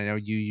 26. And I know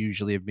you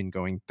usually have been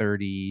going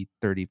 30,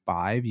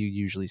 35. You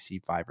usually see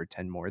 5 or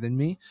 10 more than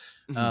me.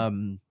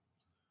 Mhm.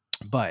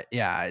 But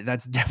yeah,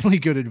 that's definitely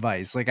good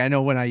advice. Like, I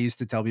know when I used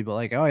to tell people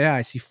like, oh yeah,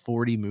 I see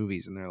 40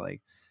 movies, and they're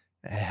like,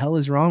 the hell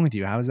is wrong with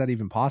you? How is that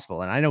even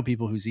possible? And I know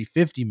people who see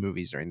 50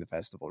 movies during the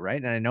festival,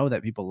 right? And I know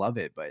that people love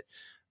it, but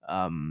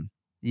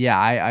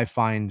yeah, I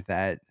find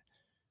that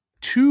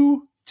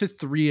 2 to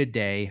 3 a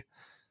day.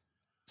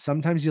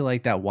 Sometimes you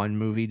like that one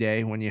movie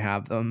day when you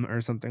have them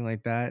or something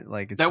like that.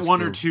 Like, it That just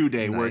 1 or feels 2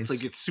 day where it's like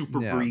nice. it's super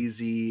Yeah.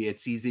 breezy,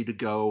 it's easy to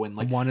go, and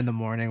like 1 in the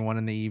morning, 1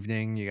 in the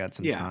evening, you got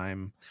some Yeah.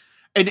 time.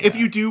 And if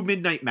Yeah. you do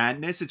Midnight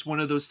Madness, it's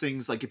one of those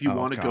things, like, if you Oh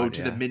want to go God,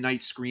 to the yeah.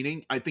 midnight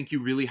screening, I think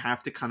you really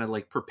have to kind of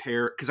like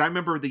prepare, because I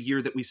remember the year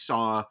that we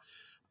saw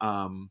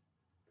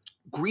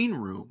Green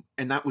Room,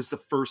 and that was the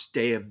first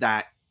day of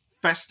that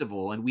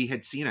festival, and we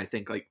had seen, I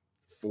think, like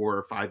 4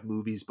 or 5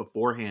 movies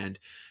beforehand,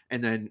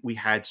 and then we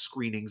had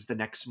screenings the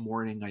next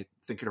morning, I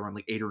think at around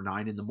like 8 or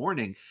 9 in the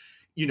morning.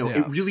 You know, Yeah.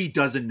 it really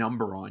does a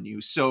number on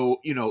you. So,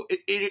 you know,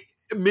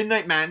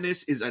 Midnight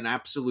Madness is an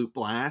absolute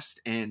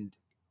blast, and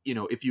you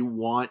know, if you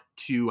want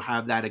to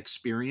have that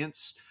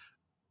experience,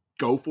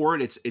 go for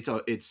it.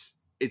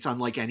 It's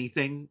unlike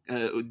anything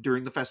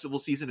during the festival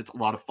season. It's a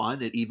lot of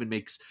fun. It even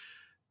makes,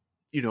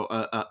 you know,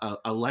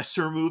 a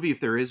lesser movie, if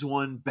there is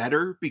one,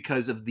 better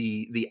because of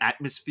the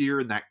atmosphere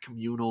and that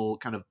communal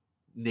kind of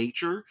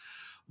nature.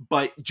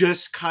 But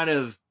just kind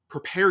of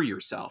prepare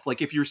yourself.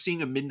 Like, if you're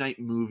seeing a midnight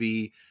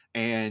movie,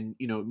 and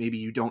you know, maybe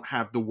you don't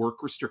have the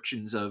work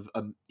restrictions of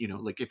you know,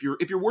 like if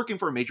you're working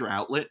for a major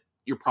outlet,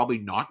 you're probably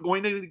not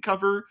going to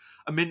cover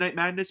a Midnight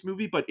Madness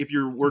movie. But if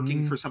you're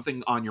working for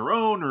something on your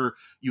own, or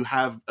you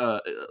have a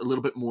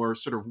little bit more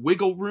sort of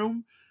wiggle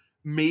room,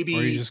 Or you're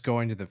maybe just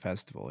going to the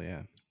festival.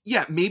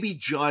 Yeah. maybe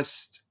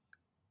just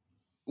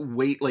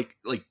wait, like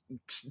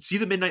see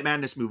the Midnight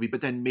Madness movie, but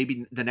then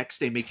maybe the next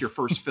day make your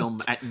first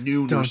film at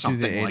noon or Don't do the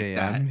something 8 like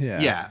that. a.m.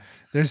 Yeah.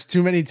 There's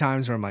too many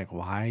times where I'm like,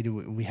 why do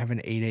we have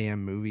an 8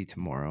 a.m. movie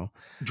tomorrow?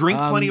 Drink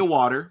plenty of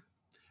water,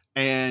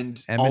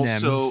 and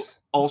M&Ms,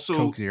 also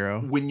Coke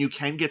Zero. when you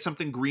can get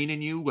something green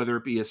in you, whether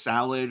it be a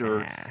salad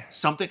or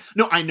something.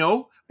 No, I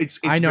know it's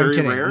I know, very I'm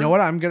kidding. rare. You know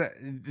what? I'm gonna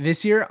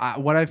this year.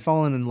 What I've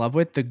fallen in love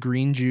with, the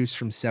green juice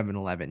from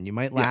 7-Eleven. You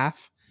might Yeah.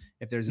 laugh.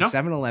 If there's a No.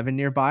 7-Eleven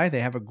nearby,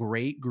 they have a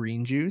great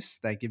green juice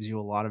that gives you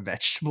a lot of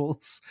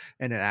vegetables,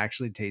 and it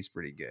actually tases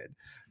pretty good.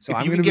 So If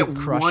I'm you gonna can be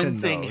get crushing one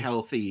thing those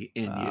healthy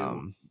in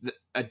you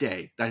a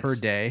day, per that's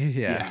day.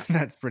 Yeah, yeah.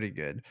 that's pretty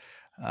good.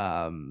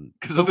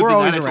 Because But other we're than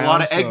always that, it's a around.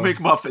 lot of egg So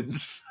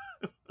McMuffins.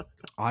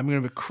 I'm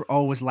gonna be.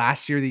 Was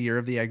last year the year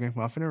of the Egg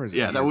McMuffin, or was it?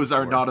 Yeah, The that year was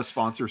our before? not a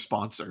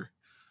sponsor.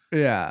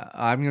 Yeah,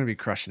 I'm gonna be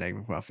crushing Egg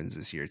McMuffins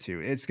this year too.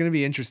 It's gonna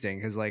be interesting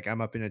because, like, I'm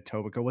up in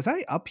Etobicoke. Was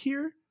I up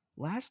here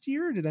last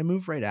year, or did I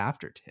move right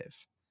after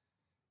TIFF?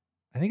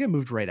 I think I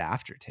moved right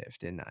after TIFF,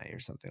 didn't I, or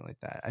something like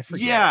that? I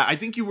forget. Yeah, I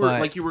think you were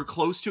But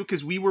close to,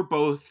 because we were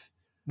both.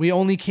 we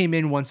only came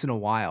in once in a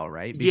while,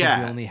 right? Because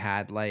we Yeah, only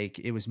had, like,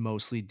 it was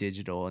mostly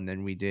digital, and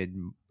then we did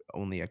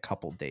only a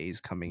couple days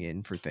coming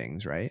in for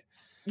things, right?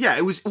 yeah,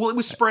 it was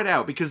spread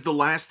out, because the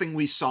last thing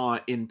we saw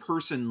in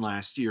person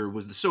last year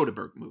was the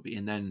Soderbergh movie,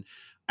 and then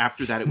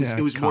after that it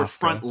Yeah, was more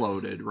front Kafka.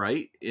 loaded,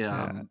 right?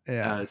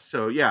 Yeah.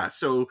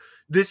 So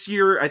this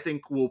year I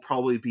think we'll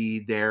probably be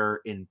there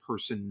in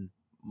person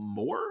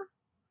more.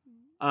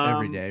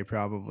 Every day,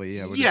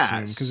 probably, I would Yeah,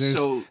 assume, because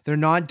so they're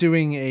not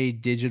doing a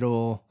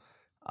digital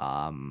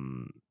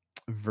um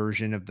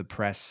version of the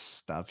press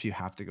stuff. You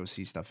have to go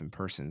see stuff in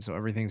person, so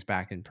everything's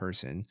back in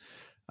person.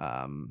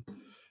 um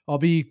I'll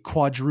be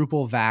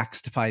quadruple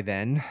vaxxed by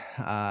then.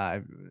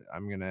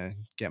 I'm gonna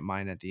get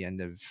mine at the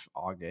end of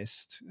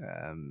August,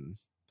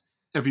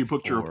 have you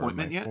booked your for my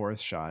appointment yet?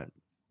 4th shot.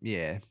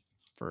 Yeah,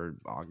 for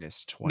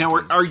August Now,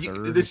 are you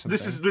 23rd or this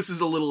something. this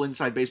is a little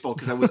inside baseball,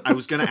 because I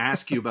was going to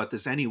ask you about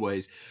this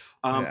anyways.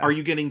 Yeah. Are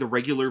you getting the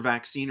regular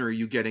vaccine, or are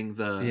you getting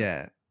the?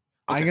 Yeah.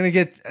 I'm Okay. gonna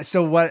get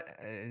so what?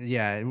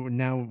 Yeah,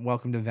 now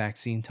welcome to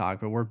vaccine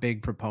talk, but we're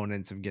big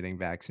proponents of getting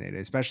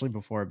vaccinated, especially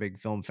before a big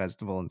film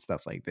festival and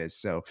stuff like this.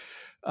 So,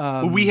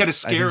 Well, we had a I think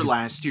scare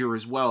last year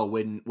as well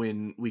when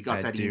we got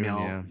at that Dune, email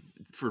yeah,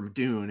 from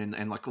Dune,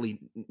 and luckily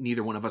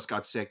neither one of us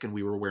got sick, and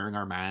we were wearing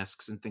our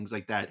masks and things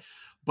like that.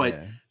 But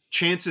yeah.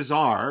 chances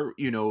are,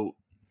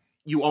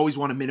 you always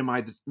want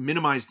to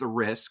minimize the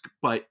risk,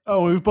 but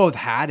we've both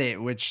had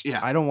it, which yeah,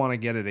 I don't want to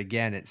get it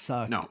again. It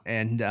sucked. no,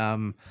 And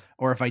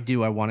or if I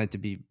do, I want it to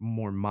be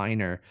more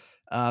minor.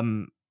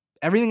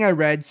 Everything I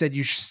read said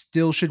you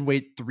still should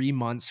wait 3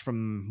 months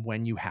from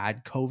when you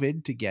had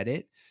COVID to get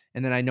it.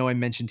 And then I know I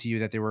mentioned to you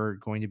that they were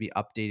going to be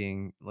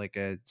updating like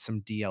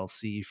some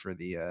DLC for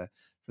the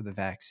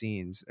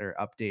vaccines, or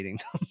updating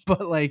them,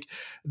 but like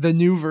the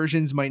new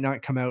versions might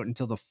not come out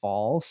until the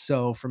fall.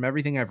 So from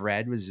everything I've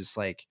read was just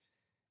like,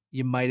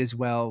 you might as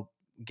well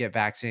get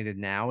vaccinated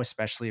now,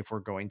 especially if we're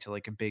going to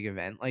like a big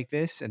event like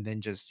this, and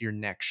then just your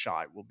next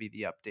shot will be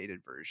the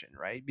updated version,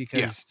 right?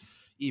 Because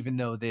even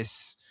though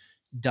this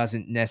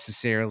doesn't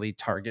necessarily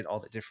target all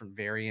the different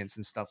variants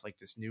and stuff like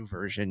this new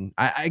version,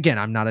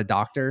 I'm not a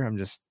doctor. I'm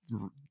just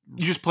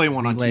you just play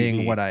one on TV.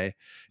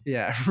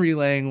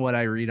 Relaying what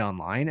I read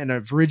online. And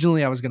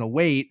originally I was going to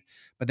wait,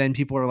 but then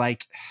people are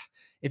like,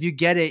 if you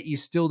get it, you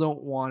still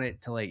don't want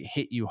it to like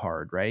hit you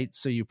hard, right?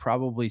 So you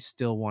probably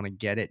still want to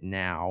get it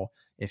now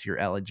if you're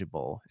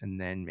eligible, and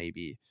then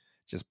maybe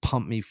just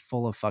pump me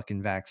full of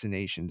fucking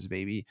vaccinations,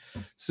 baby.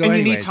 So and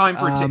anyways, you need time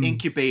for it to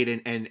incubate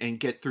and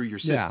get through your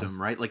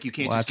system, right? Like you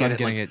can't just get it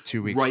like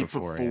 2 weeks right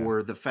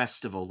before the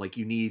festival. Like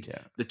you need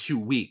the 2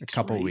 weeks, a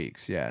couple right?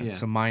 weeks. Yeah.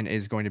 So mine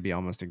is going to be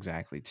almost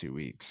exactly 2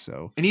 weeks.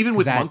 So, and even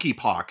with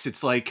monkeypox,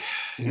 it's like,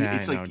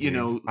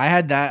 I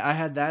had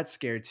that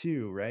scare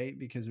too, right?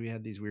 Because we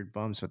had these weird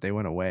bumps, but they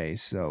went away.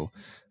 So,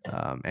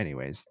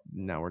 anyways,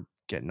 now we're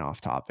getting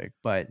off topic,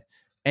 but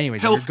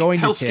anyways, health you're going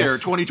health to scare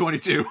TIFF,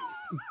 2022.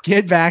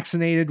 get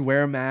vaccinated,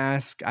 wear a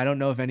mask. I don't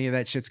know if any of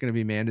that shit's going to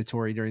be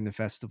mandatory during the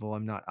festival.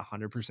 I'm not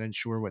 100%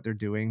 sure what they're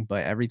doing,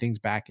 but everything's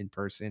back in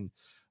person.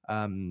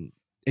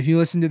 If you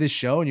listen to this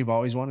show and you've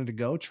always wanted to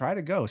go, try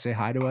to go. Say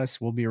hi to us.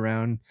 We'll be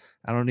around.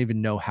 I don't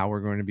even know how we're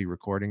going to be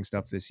recording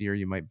stuff this year.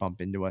 You might bump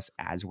into us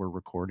as we're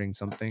recording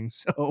something.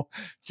 So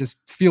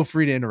just feel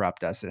free to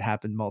interrupt us. It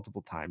happened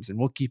multiple times, and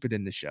we'll keep it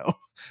in the show.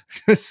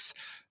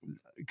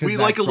 We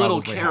like a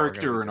little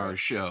character in our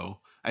show,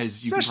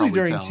 as you especially can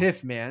probably during tell.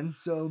 TIFF, man.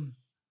 So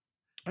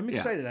I'm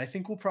excited. I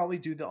think we'll probably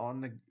do the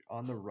on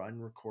the run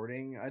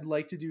recording. I'd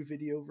like to do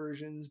video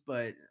versions,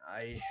 but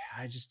I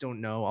just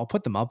don't know. I'll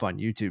put them up on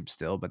YouTube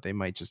still, but they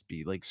might just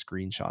be like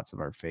screenshots of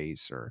our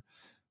face or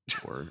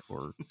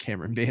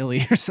Cameron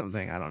Bailey or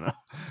something. I don't know.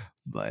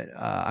 But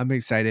I'm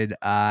excited.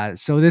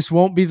 So this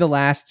won't be the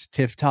last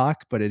TIFF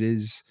Talk, but it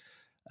is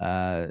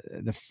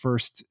the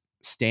first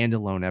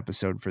standalone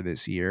episode for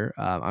this year.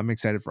 I'm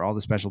excited for all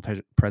the special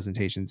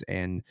presentations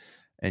and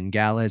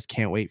galas.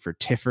 Can't wait for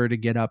Tiffer to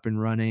get up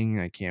and running.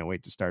 I can't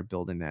wait to start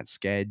building that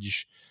schedule.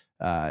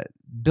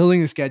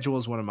 Building the schedule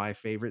is one of my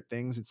favorite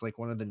things. It's like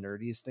one of the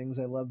nerdiest things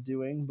I love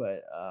doing,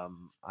 but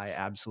I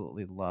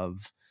absolutely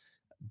love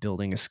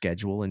building a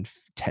schedule and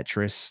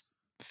Tetris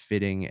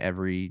fitting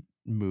every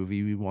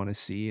movie we want to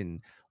see,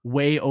 and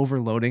way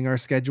overloading our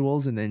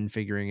schedules and then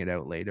figuring it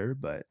out later.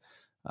 But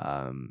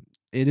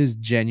it is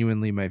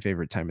genuinely my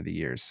favorite time of the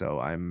year, so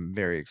I'm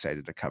very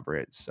excited to cover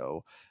it.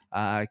 So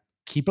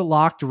keep it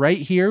locked right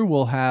here.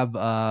 We'll have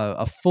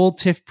a full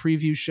TIFF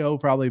preview show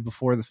probably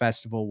before the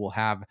festival. We'll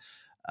have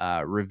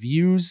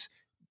reviews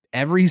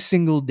every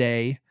single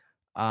day,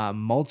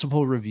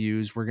 multiple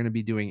reviews. We're going to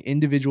be doing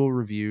individual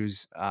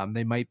reviews.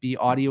 They might be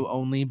audio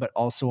only, but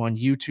also on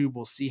YouTube.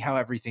 We'll see how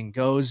everything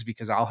goes,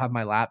 because I'll have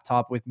my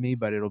laptop with me,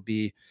 but it'll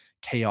be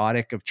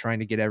chaotic of trying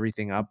to get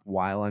everything up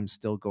while I'm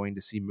still going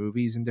to see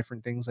movies and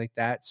different things like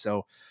that.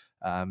 So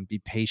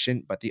be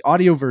patient, but the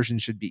audio version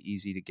should be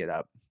easy to get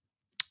up.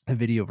 The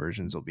video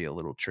versions will be a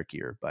little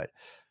trickier, but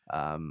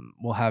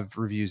we'll have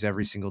reviews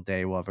every single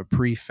day. We'll have a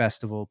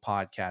pre-festival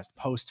podcast,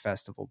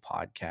 post-festival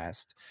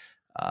podcast.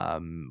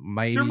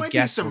 Maybe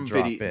guests will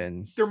drop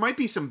in. There might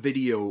be some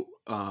video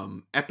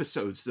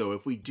episodes though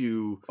if we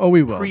do.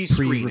 We will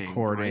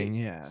pre-recording,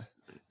 right? Yeah.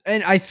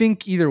 And I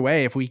think either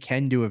way, if we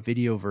can do a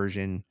video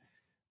version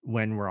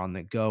when we're on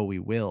the go, we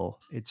will.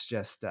 It's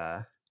just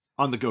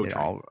on the go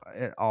train.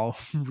 It all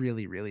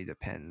really, really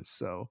depends.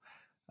 So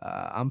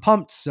I'm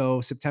pumped.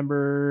 So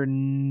September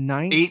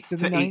 9th to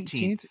the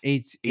 19th,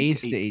 8th to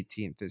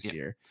 18th this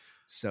year.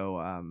 So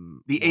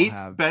the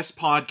 8th best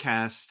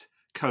podcast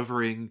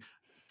covering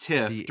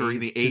TIFF during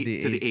the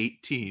 8th to the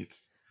 18th.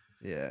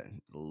 Yeah,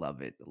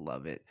 love it.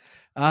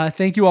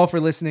 Thank you all for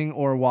listening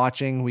or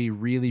watching. We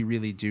really,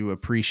 really do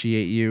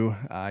appreciate you.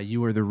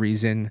 You are the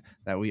reason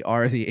that we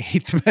are the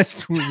 8th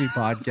best movie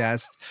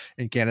podcast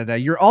in Canada.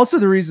 You're also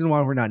the reason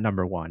why we're not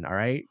number one. All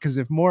right, because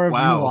if more of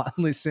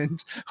you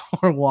listened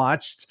or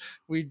watched,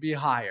 we'd be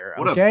higher.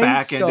 What a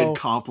back-ended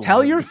compliment.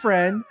 Tell your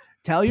friend.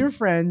 Tell your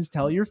friends,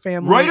 tell your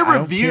family. Write a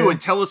review and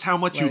tell us how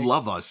much you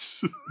love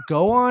us.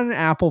 Go on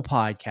Apple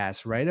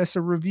Podcasts, write us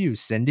a review,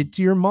 send it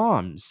to your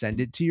mom, send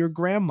it to your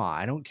grandma.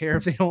 I don't care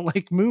if they don't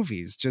like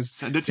movies. Just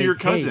send it to your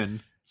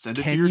cousin. Send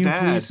it to your dad.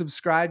 Can you please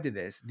subscribe to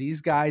this?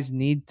 These guys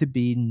need to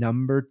be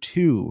number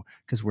 2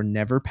 because we're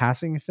never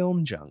passing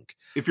film junk.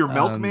 If your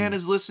milkman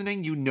is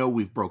listening, you know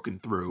we've broken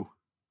through.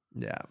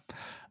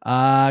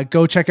 Yeah.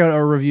 Go check out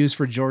our reviews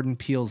for Jordan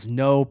Peele's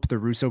Nope, the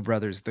Russo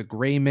brothers, The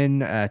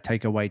Greyman,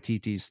 Taika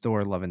Waititi's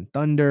Thor: Love and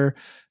Thunder.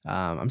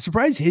 I'm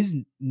surprised his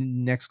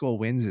Next Goal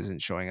Wins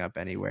isn't showing up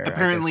anywhere.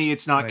 Apparently, I guess,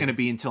 it's not going to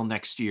be until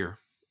next year.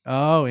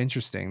 Oh,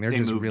 interesting. They're They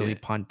just moved really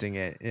it. punting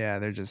it. Yeah,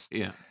 they're just.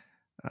 Yeah.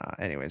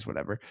 Anyways,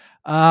 whatever.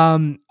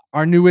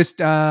 Our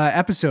newest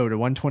episode,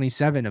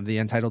 127 of the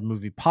Untitled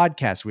Movie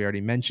Podcast. We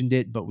already mentioned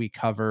it, but we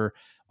cover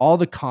all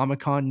the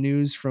Comic-Con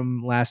news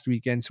from last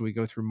weekend. So we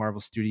go through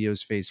Marvel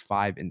Studios Phase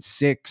 5 and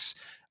 6.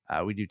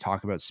 We do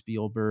talk about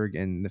Spielberg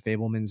and the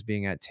Fablemans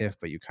being at TIFF,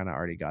 but you kind of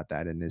already got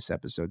that in this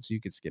episode, so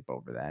you could skip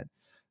over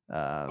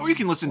that. Or you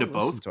can listen to or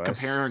both, to us.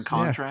 compare and Yeah.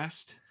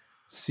 contrast.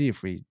 See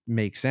if we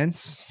make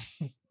sense.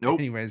 Nope.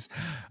 Anyways,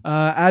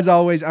 as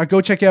always,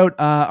 go check out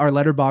our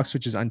letterbox,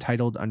 which is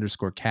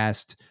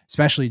untitled_cast,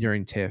 especially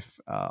during TIFF.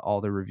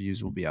 All the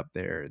reviews will be up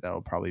there.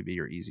 That'll probably be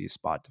your easiest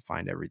spot to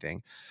find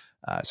everything.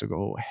 So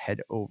go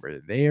head over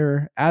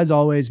there. As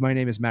always, my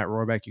name is Matt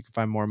Rohrbeck. You can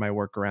find more of my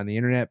work around the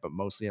internet, but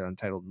mostly at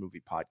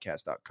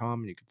untitledmoviepodcast.com.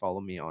 And you can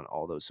follow me on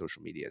all those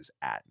social medias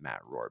at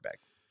Matt Rohrbeck.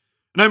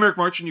 And I'm Eric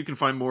March, and you can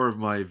find more of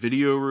my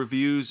video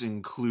reviews,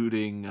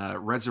 including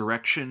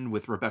Resurrection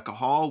with Rebecca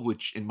Hall,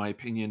 which, in my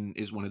opinion,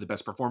 is one of the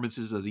best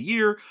performances of the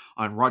year,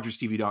 on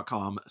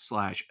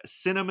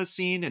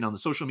rogerstv.com/cinemascene, and on the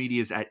social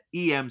medias at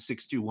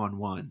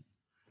EM6211.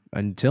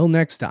 Until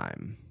next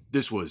time.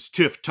 This was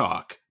TIFF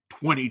Talk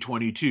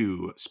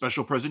 2022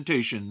 Special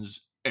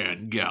Presentations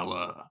and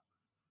Gala.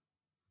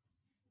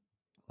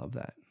 Love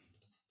that.